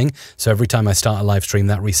streaming. So every time I start a live stream,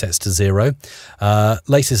 that resets to 0.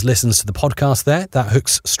 Latest listens to the podcast there. That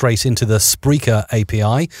hooks straight into the Spreaker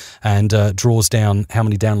API and draws down how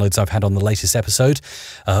many downloads I've had on the latest episode.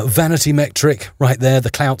 Vanity metric right there, the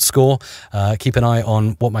Clout score. Keep an eye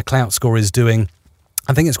on what my Clout score is doing.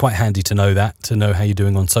 I think it's quite handy to know that, to know how you're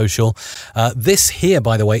doing on social. This here,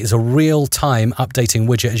 by the way, is a real-time updating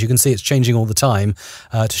widget. As you can see, it's changing all the time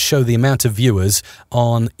to show the amount of viewers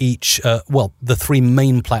on each, the 3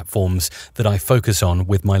 main platforms that I focus on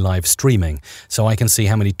with my live streaming. So I can see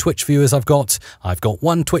how many Twitch viewers I've got. I've got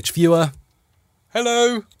 1 Twitch viewer.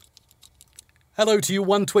 Hello. Hello to you,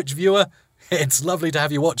 1 Twitch viewer. It's lovely to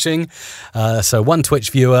have you watching. So 1 Twitch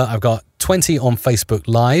viewer. I've got 20 on Facebook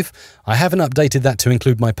Live. I haven't updated that to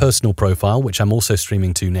include my personal profile, which I'm also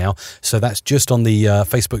streaming to now. So that's just on the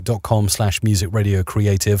facebook.com/Music Radio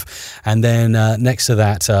Creative. And then next to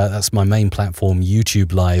that, that's my main platform,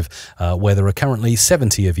 YouTube Live, where there are currently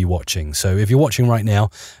 70 of you watching. So if you're watching right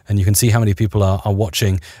now and you can see how many people are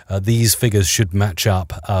watching, these figures should match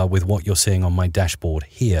up with what you're seeing on my dashboard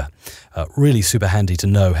here. Really super handy to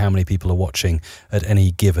know how many people are watching at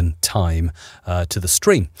any given time to the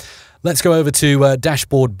stream. Let's go over to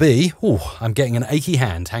Dashboard B. Oh, I'm getting an achy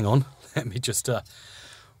hand. Hang on. Let me just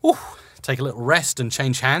take a little rest and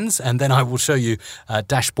change hands, and then I will show you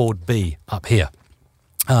Dashboard B up here.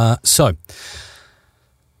 So,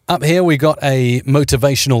 up here we got a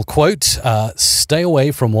motivational quote. Stay away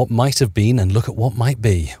from what might have been and look at what might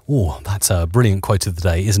be. Oh, that's a brilliant quote of the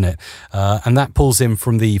day, isn't it? And that pulls in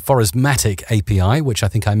from the Forestmatic API, which I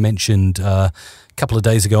think I mentioned a couple of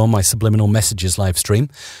days ago on my Subliminal Messages live stream.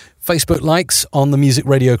 Facebook likes on the Music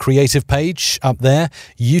Radio Creative page up there.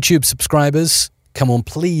 YouTube subscribers, come on,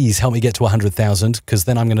 please help me get to 100,000, because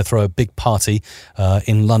then I'm going to throw a big party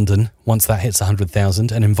in London once that hits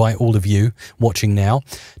 100,000 and invite all of you watching now.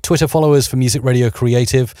 Twitter followers for Music Radio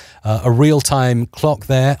Creative, a real-time clock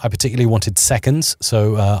there. I particularly wanted seconds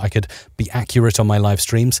so I could be accurate on my live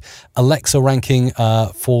streams. Alexa ranking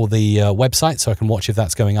for the website so I can watch if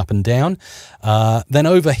that's going up and down. Then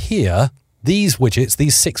over here, these widgets,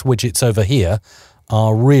 these 6 widgets over here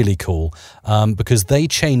are really cool because they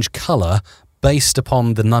change color based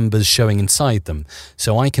upon the numbers showing inside them.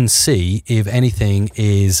 So I can see if anything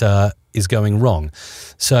is going wrong.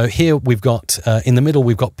 So here we've got, in the middle,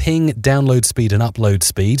 we've got ping, download speed and upload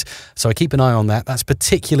speed. So I keep an eye on that. That's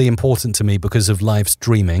particularly important to me because of live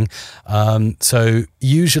streaming. So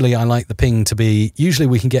usually I like the ping to be, usually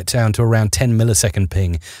we can get down to around 10 millisecond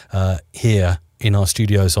ping here in our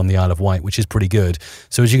studios on the Isle of Wight, which is pretty good.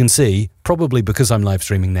 So as you can see, probably because I'm live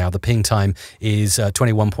streaming now, the ping time is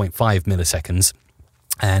 21.5 milliseconds.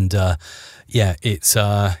 And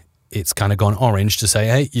it's kind of gone orange to say,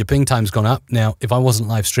 hey, your ping time's gone up. Now, if I wasn't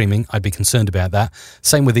live streaming, I'd be concerned about that.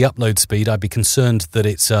 Same with the upload speed. I'd be concerned that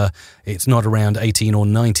it's not around 18 or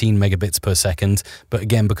 19 megabits per second. But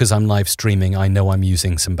again, because I'm live streaming, I know I'm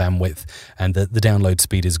using some bandwidth and the download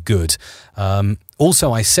speed is good.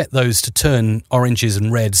 Also, I set those to turn oranges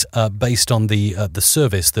and reds based on the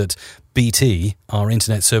service that BT, our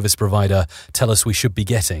internet service provider, tell us we should be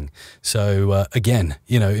getting. So again,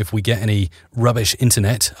 if we get any rubbish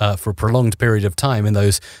internet for a prolonged period of time and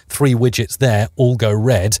those 3 widgets there all go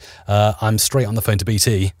red, I'm straight on the phone to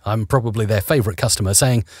BT. I'm probably their favourite customer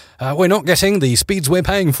saying, we're not getting the speeds we're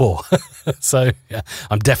paying for. So yeah,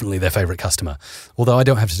 I'm definitely their favourite customer. Although I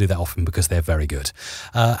don't have to do that often because they're very good.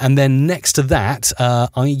 And then next to that,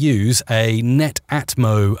 I use a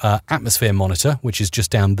Netatmo atmosphere monitor, which is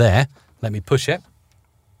just down there. Let me push it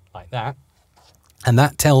like that. And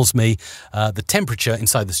that tells me the temperature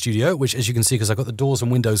inside the studio, which, as you can see, because I've got the doors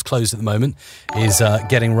and windows closed at the moment, is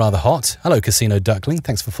getting rather hot. Hello, Casino Duckling.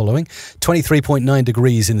 Thanks for following. 23.9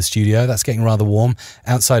 degrees in the studio. That's getting rather warm.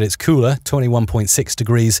 Outside, it's cooler, 21.6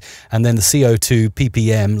 degrees. And then the CO2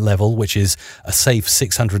 ppm level, which is a safe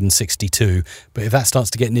 662. But if that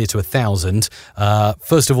starts to get near to 1,000,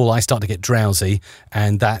 first of all, I start to get drowsy,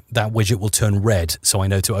 and that widget will turn red, so I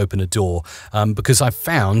know to open a door. Because I've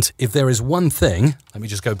found if there is one thing, let me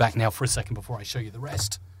just go back now for a second before I show you the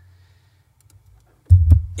rest.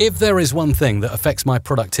 If there is one thing that affects my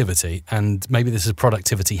productivity, and maybe this is a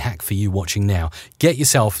productivity hack for you watching now, get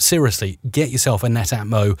yourself a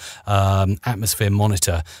Netatmo atmosphere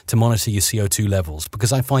monitor to monitor your CO2 levels,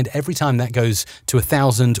 because I find every time that goes to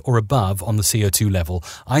 1,000 or above on the CO2 level,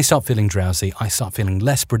 I start feeling drowsy, I start feeling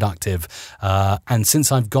less productive, and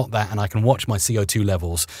since I've got that and I can watch my CO2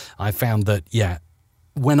 levels, I found that,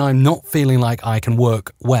 when I'm not feeling like I can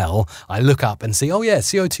work well, I look up and see,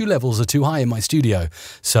 CO2 levels are too high in my studio.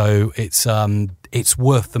 So it's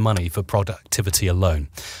worth the money for productivity alone.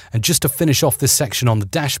 And just to finish off this section on the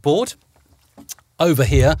dashboard, over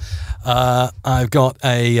here, I've got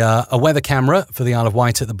a weather camera for the Isle of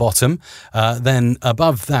Wight at the bottom. Then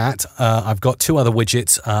above that, I've got 2 other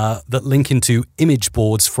widgets that link into image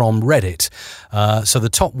boards from Reddit. So the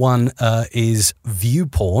top one is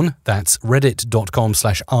ViewPorn. That's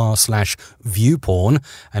reddit.com/r/viewporn.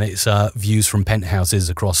 And it's views from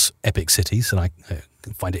penthouses across epic cities. And I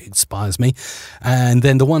find it inspires me. And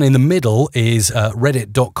then the one in the middle is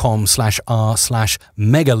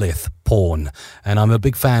reddit.com/r/megalith porn. And I'm a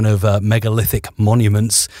big fan of megalithic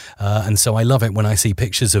monuments. And so I love it when I see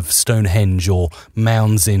pictures of Stonehenge or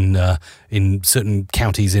mounds in certain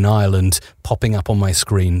counties in Ireland popping up on my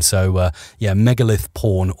screen. So megalith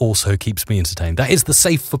porn also keeps me entertained. That is the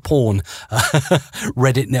Safe for Porn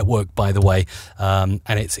Reddit network, by the way. And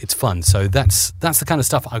it's fun. So that's the kind of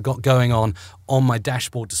stuff I've got going on my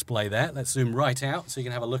dashboard display there. Let's zoom right out so you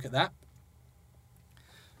can have a look at that.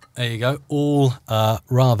 There you go. All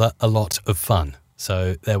rather a lot of fun.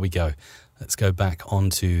 So there we go. Let's go back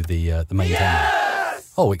onto the main camera.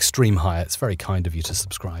 Oh, Extreme Higher. It's very kind of you to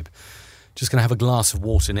subscribe. Just going to have a glass of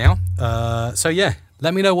water now.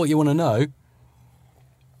 Let me know what you want to know,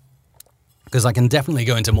 because I can definitely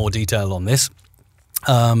go into more detail on this.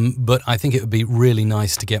 But I think it would be really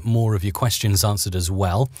nice to get more of your questions answered as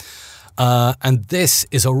well. And this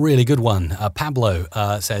is a really good one. Pablo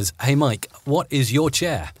says, "Hey Mike, what is your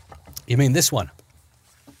chair?" You mean this one?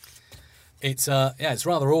 It's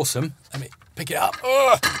rather awesome. Let me pick it up.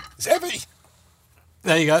 Oh, it's heavy.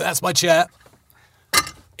 There you go. That's my chair.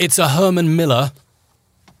 It's a Herman Miller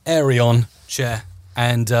Aerion chair,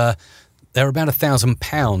 and they're about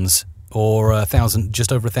 £1,000 or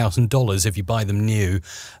just over $1,000 if you buy them new.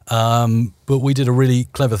 But we did a really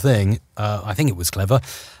clever thing. I think it was clever,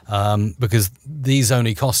 because these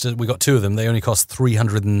only costed, we got 2 of them, they only cost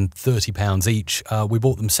 £330 each. We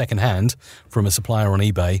bought them secondhand from a supplier on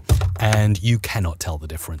eBay, and you cannot tell the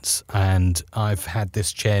difference. And I've had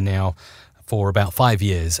this chair now for about 5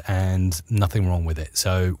 years and nothing wrong with it.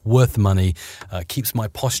 So worth the money, keeps my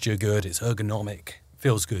posture good, it's ergonomic,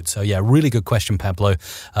 feels good. So yeah, really good question, Pablo.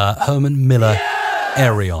 Herman Miller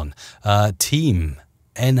Aerion. Team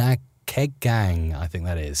Enakegang, I think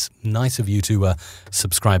that is. Nice of you to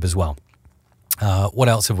subscribe as well. What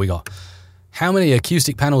else have we got? How many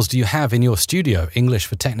acoustic panels do you have in your studio? English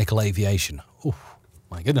for technical aviation. Oh,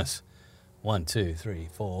 my goodness. 1, 2, 3,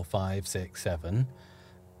 4, 5, 6, 7.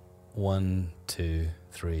 1, 2,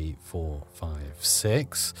 3, 4, 5,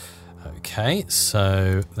 6. Okay,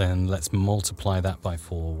 so then let's multiply that by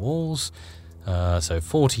 4 walls. So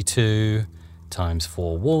 42 times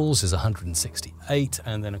 4 walls is 168,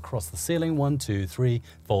 and then across the ceiling, 1, 2, 3,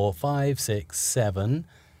 4, 5, 6, 7.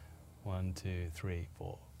 1, 2, 3,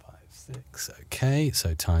 4, 5, 6. Okay,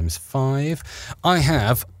 so times 5. I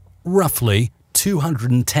have roughly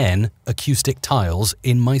 210 acoustic tiles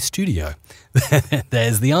in my studio.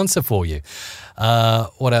 There's the answer for you.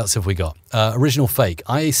 What else have we got? Original Fake.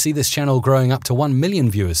 I see this channel growing up to 1 million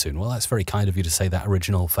viewers soon. Well, that's very kind of you to say that,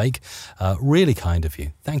 Original Fake. Really kind of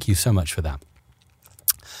you. Thank you so much for that.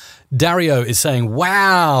 Dario is saying,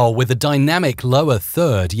 wow, with a dynamic lower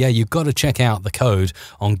third. Yeah, you've got to check out the code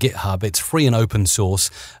on GitHub. It's free and open source.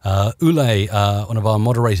 Ule, one of our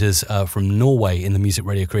moderators from Norway in the music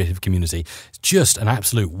radio creative community, is just an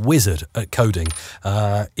absolute wizard at coding.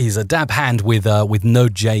 He's a dab hand with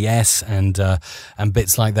Node.js and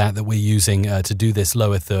bits like that we're using to do this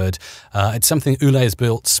lower third. It's something Ule has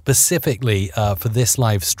built specifically for this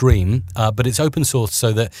live stream, but it's open source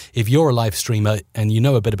so that if you're a live streamer and you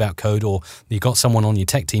know a bit about code, or you've got someone on your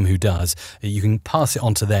tech team who does, you can pass it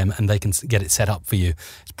on to them and they can get it set up for you.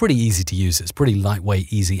 It's pretty easy to use. It's a pretty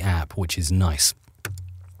lightweight, easy app, which is nice.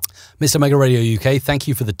 Mr. Mega Radio UK, thank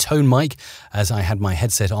you for the tone mic, as I had my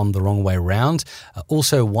headset on the wrong way around.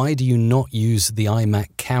 Also, why do you not use the iMac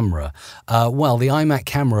camera? Well, the iMac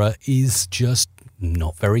camera is just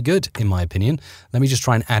not very good, in my opinion. Let me just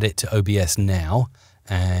try and add it to OBS now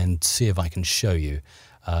and see if I can show you.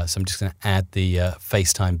 So I'm just going to add the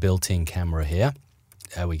FaceTime built-in camera here.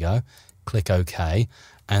 There we go. Click OK.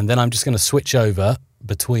 And then I'm just going to switch over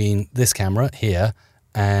between this camera here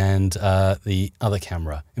and the other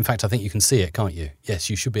camera. In fact, I think you can see it, can't you? Yes,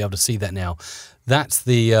 you should be able to see that now. That's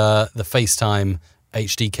the FaceTime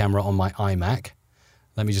HD camera on my iMac.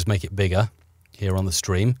 Let me just make it bigger here on the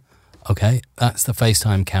stream. Okay, that's the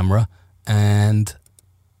FaceTime camera, and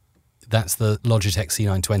that's the Logitech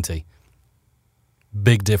C920.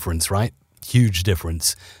 Big difference, right? Huge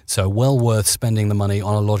difference. So well worth spending the money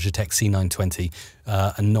on a Logitech C920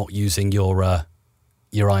 and not using your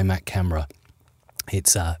iMac camera.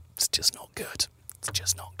 It's just not good. It's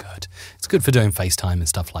just not good. It's good for doing FaceTime and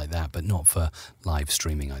stuff like that, but not for live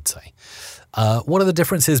streaming, I'd say. What are the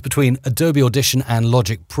differences between Adobe Audition and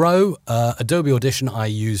Logic Pro? Adobe Audition I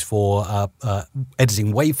use for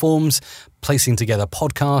editing waveforms, placing together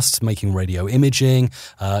podcasts, making radio imaging,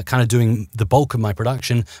 kind of doing the bulk of my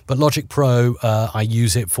production. But Logic Pro, I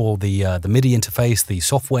use it for the MIDI interface, the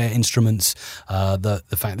software instruments,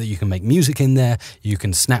 the fact that you can make music in there. You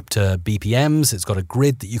can snap to BPMs. It's got a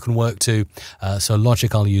grid that you can work to. So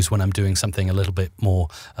Logic I'll use when I'm doing something a little bit more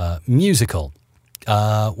musical.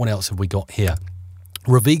 What else have we got here?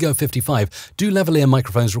 Rovigo 55. Do lavalier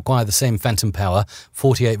microphones require the same phantom power,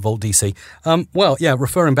 48 volt DC? Well, yeah,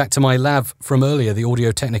 referring back to my lav from earlier, the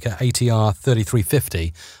Audio Technica ATR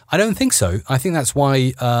 3350, I don't think so. I think that's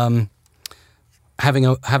why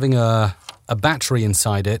having a battery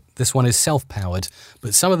inside it, this one is self-powered,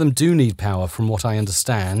 but some of them do need power from what I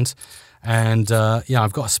understand. And yeah,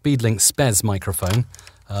 I've got a SpeedLink Spez microphone,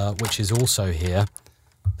 which is also here.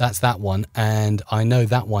 That's that one, and I know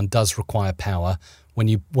that one does require power.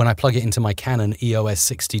 When I plug it into my Canon EOS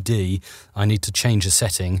 60D, I need to change a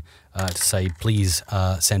setting to say, please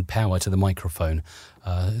send power to the microphone.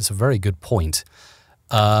 It's a very good point.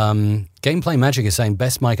 Gameplay Magic is saying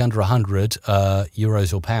best mic under 100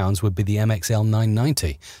 euros or pounds would be the MXL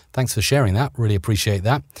 990. Thanks for sharing that. Really appreciate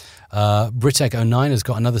that. Britek09 has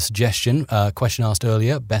got another suggestion. Question asked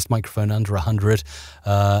earlier. Best microphone under 100.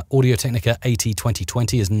 Audio Technica AT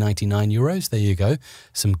 2020 is 99 euros. There you go.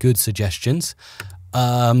 Some good suggestions.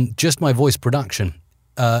 Just My Voice Production.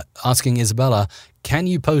 Asking Isabella, can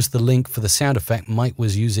you post the link for the sound effect Mike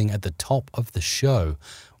was using at the top of the show?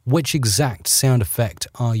 Which exact sound effect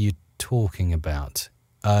are you talking about?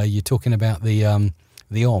 You're talking about the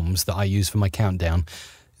ohms that I use for my countdown.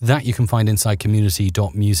 That you can find inside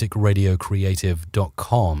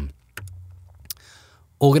community.musicradiocreative.com.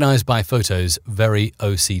 Organised by photos, very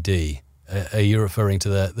OCD. Are you referring to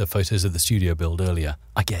the photos of the studio build earlier?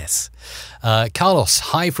 I guess. Carlos,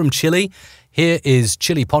 hi from Chile. Here is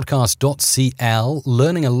chilipodcast.cl,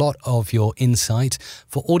 learning a lot of your insight.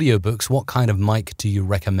 For audiobooks, what kind of mic do you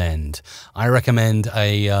recommend? I recommend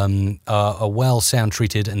a well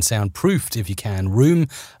sound-treated and soundproofed, if you can, room,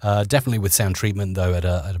 definitely with sound treatment, though, at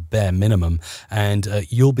a bare minimum. And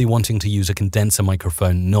you'll be wanting to use a condenser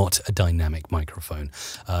microphone, not a dynamic microphone.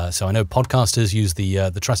 So I know podcasters use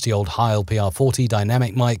the trusty old Heil PR40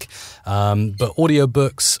 dynamic mic, but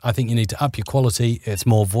audiobooks, I think you need to up your quality. It's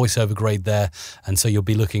more voiceover grade there. And so you'll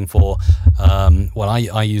be looking for,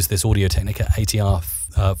 I use this Audio Technica ATR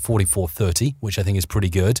 4430, which I think is pretty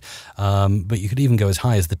good. But you could even go as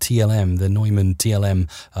high as the TLM, the Neumann TLM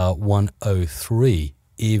 103,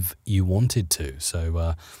 if you wanted to.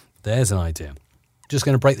 So there's an idea. Just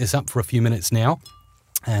going to break this up for a few minutes now.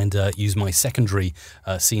 and use my secondary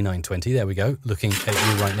C920. There we go, looking at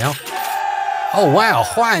you right now. Oh, wow,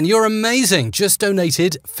 Juan, you're amazing. Just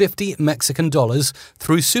donated $50 Mexican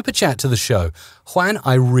through Super Chat to the show. Juan,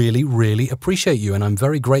 I really, really appreciate you, and I'm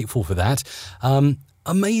very grateful for that.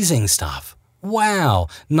 Amazing stuff. Wow,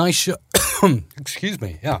 nice show. Excuse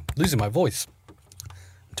me, yeah, losing my voice.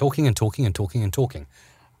 Talking and talking and talking and talking.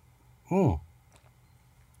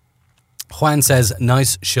 Juan says,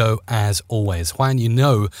 nice show as always. Juan, you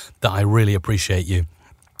know that I really appreciate you.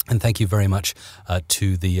 And thank you very much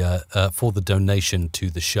to the for the donation to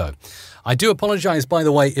the show. I do apologise, by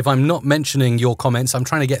the way, if I'm not mentioning your comments. I'm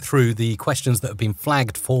trying to get through the questions that have been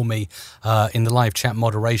flagged for me in the live chat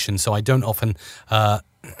moderation, so I don't often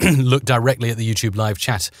look directly at the YouTube live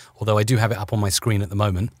chat, although I do have it up on my screen at the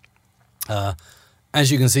moment. As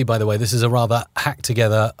you can see, by the way, this is a rather hacked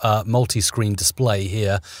together multi-screen display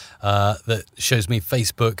here that shows me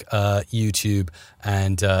Facebook, YouTube,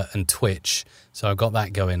 and Twitch. So I've got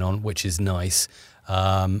that going on, which is nice.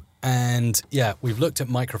 And yeah, we've looked at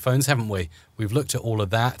microphones, haven't we? We've looked at all of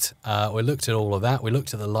that. We looked at all of that. We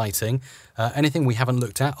looked at the lighting. Anything we haven't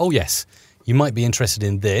looked at? Oh, yes. You might be interested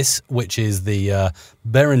in this, which is the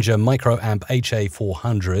Behringer Microamp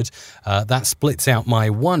HA400. That splits out my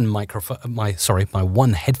one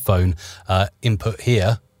headphone input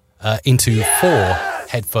here into 4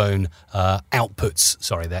 headphone outputs.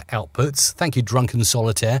 Sorry, they're outputs. Thank you, Drunken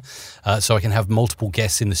Solitaire. So I can have multiple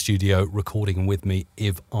guests in the studio recording with me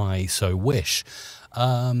if I so wish.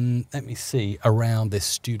 Let me see around this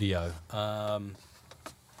studio.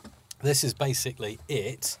 This is basically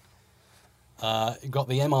it. You've got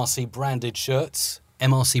the MRC branded shirts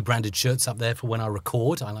up there for when I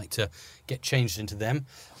record. I like to get changed into them.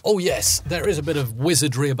 Oh yes, there is a bit of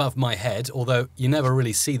wizardry above my head, although you never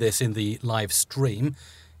really see this in the live stream.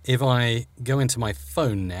 If I go into my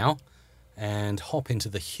phone now and hop into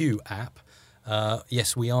the Hue app,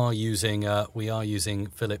 yes, we are using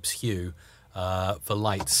Philips Hue for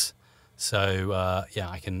lights. So yeah,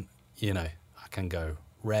 I can go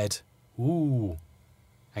red. Ooh.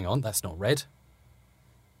 Hang on, that's not red.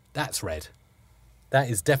 That's red. That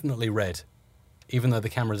is definitely red. Even though the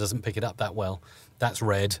camera doesn't pick it up that well. That's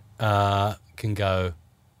red. Can go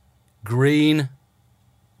green,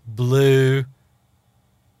 blue,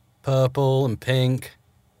 purple and pink,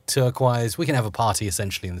 turquoise. We can have a party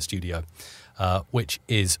essentially in the studio, which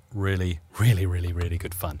is really, really, really, really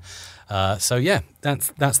good fun. So yeah,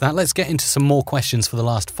 that's that. Let's get into some more questions for the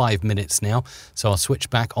last 5 minutes now. So I'll switch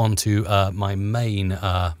back onto my main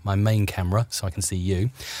camera so I can see you,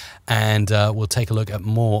 and we'll take a look at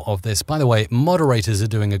more of this. By the way, moderators are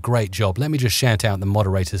doing a great job. Let me just shout out the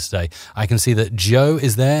moderators today. I can see that Joe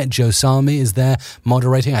is there. Joe Salmi is there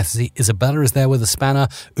moderating. I see Isabella is there with a spanner.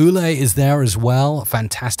 Ule is there as well,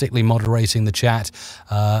 fantastically moderating the chat.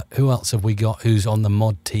 Who else have we got who's on the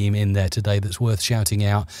mod team in there today that's worth shouting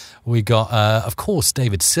out? We got, of course,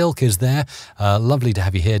 David Silk is there. Lovely to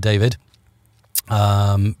have you here, David.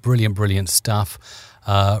 Brilliant stuff.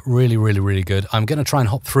 Really, really, really good. I'm going to try and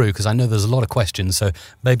hop through because I know there's a lot of questions, so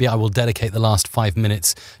maybe I will dedicate the last 5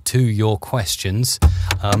 minutes to your questions.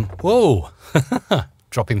 Whoa!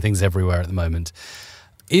 Dropping things everywhere at the moment.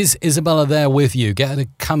 Is Isabella there with you? Get her to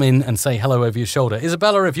come in and say hello over your shoulder.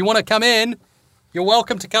 Isabella, if you want to come in, you're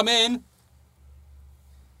welcome to come in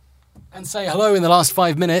and say hello in the last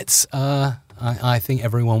 5 minutes. I think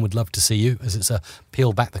everyone would love to see you as it's a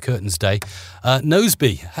peel back the curtains day.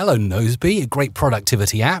 Noseby. Hello, Noseby. A great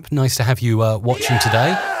productivity app. Nice to have you watching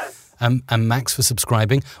today. And Max for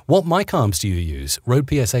subscribing. What mic arms do you use? Rode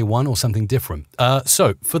PSA 1 or something different?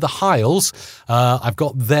 So for the Heils, I've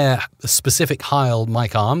got their specific Heil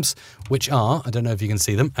mic arms, which are, I don't know if you can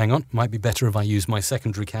see them. Hang on. Might be better if I use my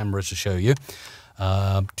secondary camera to show you.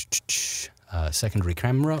 Secondary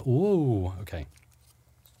camera. Ooh, okay.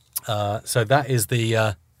 So that is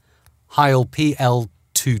the Heil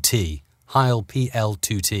PL2T. Heil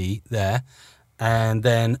PL2T there. And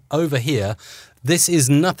then over here, this is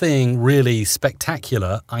nothing really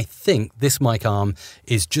spectacular. I think this mic arm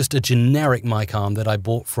is just a generic mic arm that I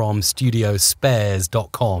bought from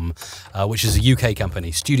Studiospares.com, which is a UK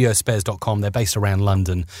company. Studiospares.com, they're based around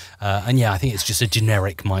London. And yeah, I think it's just a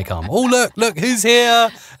generic mic arm. Oh, look who's here.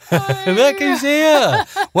 Look who's here.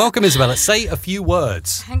 Welcome, Isabella. Say a few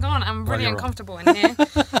words. Hang on, I'm really uncomfortable in here.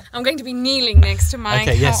 I'm going to be kneeling next to Mike.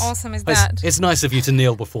 Okay, yes. How awesome is that? It's nice of you to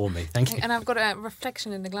kneel before me. Thank you. And I've got a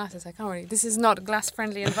reflection in the glasses. I can't really. This is not a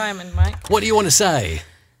glass-friendly environment, Mike. What do you want to say?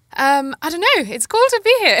 I don't know. It's cool to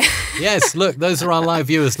be here. Yes, look, those are our live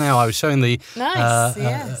viewers now. I was showing the Nice,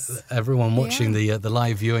 yes. everyone watching the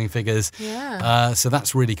live viewing figures. Yeah. So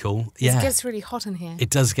that's really cool. It gets really hot in here. It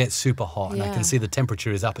does get super hot, and I Yeah. can see the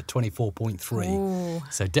temperature is up at 24.3. Ooh,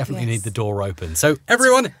 So definitely yes. need the door open. So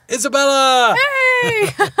everyone, Isabella! Hey!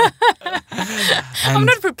 I'm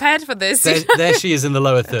not prepared for this. There she is in the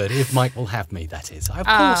lower third. If Mike will have me, that is. Of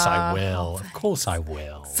course I will. Of course I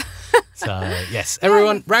will. So, yes,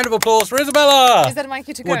 everyone, round of applause for Isabella. Is that my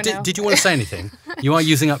cue to go now? Did you want to say anything? You are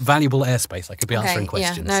using up valuable airspace. I could be answering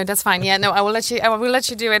questions. Yeah, no, that's fine. Yeah, no, I will let you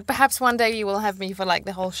do it. Perhaps one day you will have me for like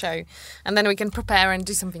the whole show, and then we can prepare and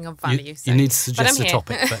do something of value. You need to suggest I'm a here.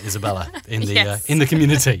 topic for Isabella in the Yes. in the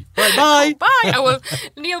community. Right, bye. Bye. I will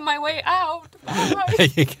kneel my way out. Bye. There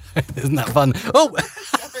you go. Isn't that fun? Oh,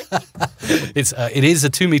 it is a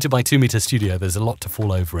 2 meter by 2 meter studio. There's a lot to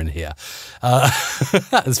fall over in here.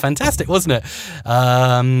 That was fantastic, wasn't it?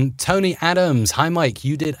 Tony Adams, hi Mike.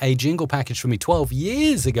 You did a jingle package for me 12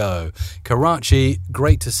 years ago. Karachi,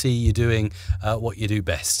 great to see you doing what you do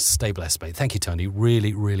best. Stay blessed, mate. Thank you, Tony.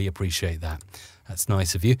 Really, really appreciate that. That's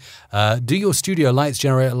nice of you. Do your studio lights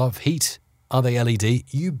generate a lot of heat? Are they LED?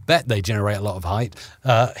 You bet they generate a lot of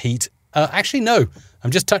heat. Actually, no.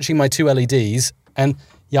 I'm just touching my two LEDs, and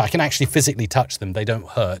yeah, I can actually physically touch them. They don't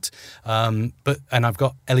hurt. And I've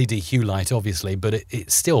got LED hue light, obviously, but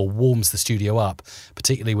it still warms the studio up,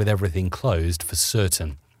 particularly with everything closed for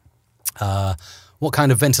certain. What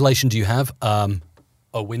kind of ventilation do you have? A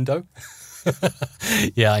window.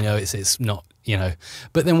 Yeah, I know it's not,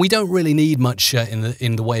 but then we don't really need much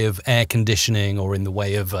in the way of air conditioning or in the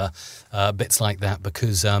way of bits like that,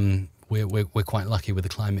 because we're quite lucky with the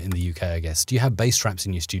climate in the UK, I guess. Do you have bass traps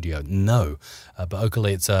in your studio? No, but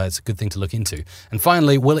locally it's a good thing to look into. And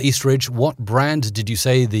finally, Will Eastridge, what brand did you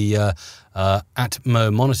say the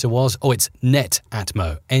Atmo monitor was? Oh, it's Net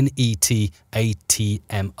Atmo,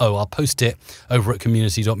 NETATMO. I'll post it over at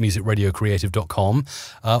community.musicradiocreative.com.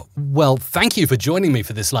 Well, thank you for joining me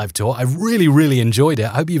for this live tour. I really, really enjoyed it.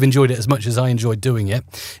 I hope you've enjoyed it as much as I enjoyed doing it.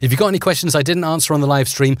 If you've got any questions I didn't answer on the live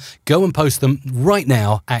stream, go and post them right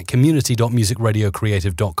now at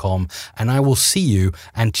community.musicradiocreative.com, and I will see you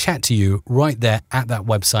and chat to you right there at that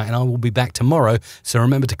website, and I will be back tomorrow. So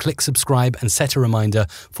remember to click subscribe and set a reminder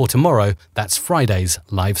for tomorrow. That's Friday's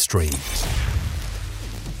live stream.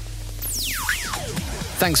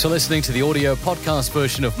 Thanks for listening to the audio podcast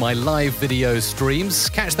version of my live video streams.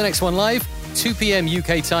 Catch the next one live, 2 p.m.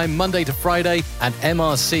 UK time, Monday to Friday at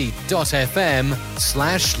mrc.fm/live.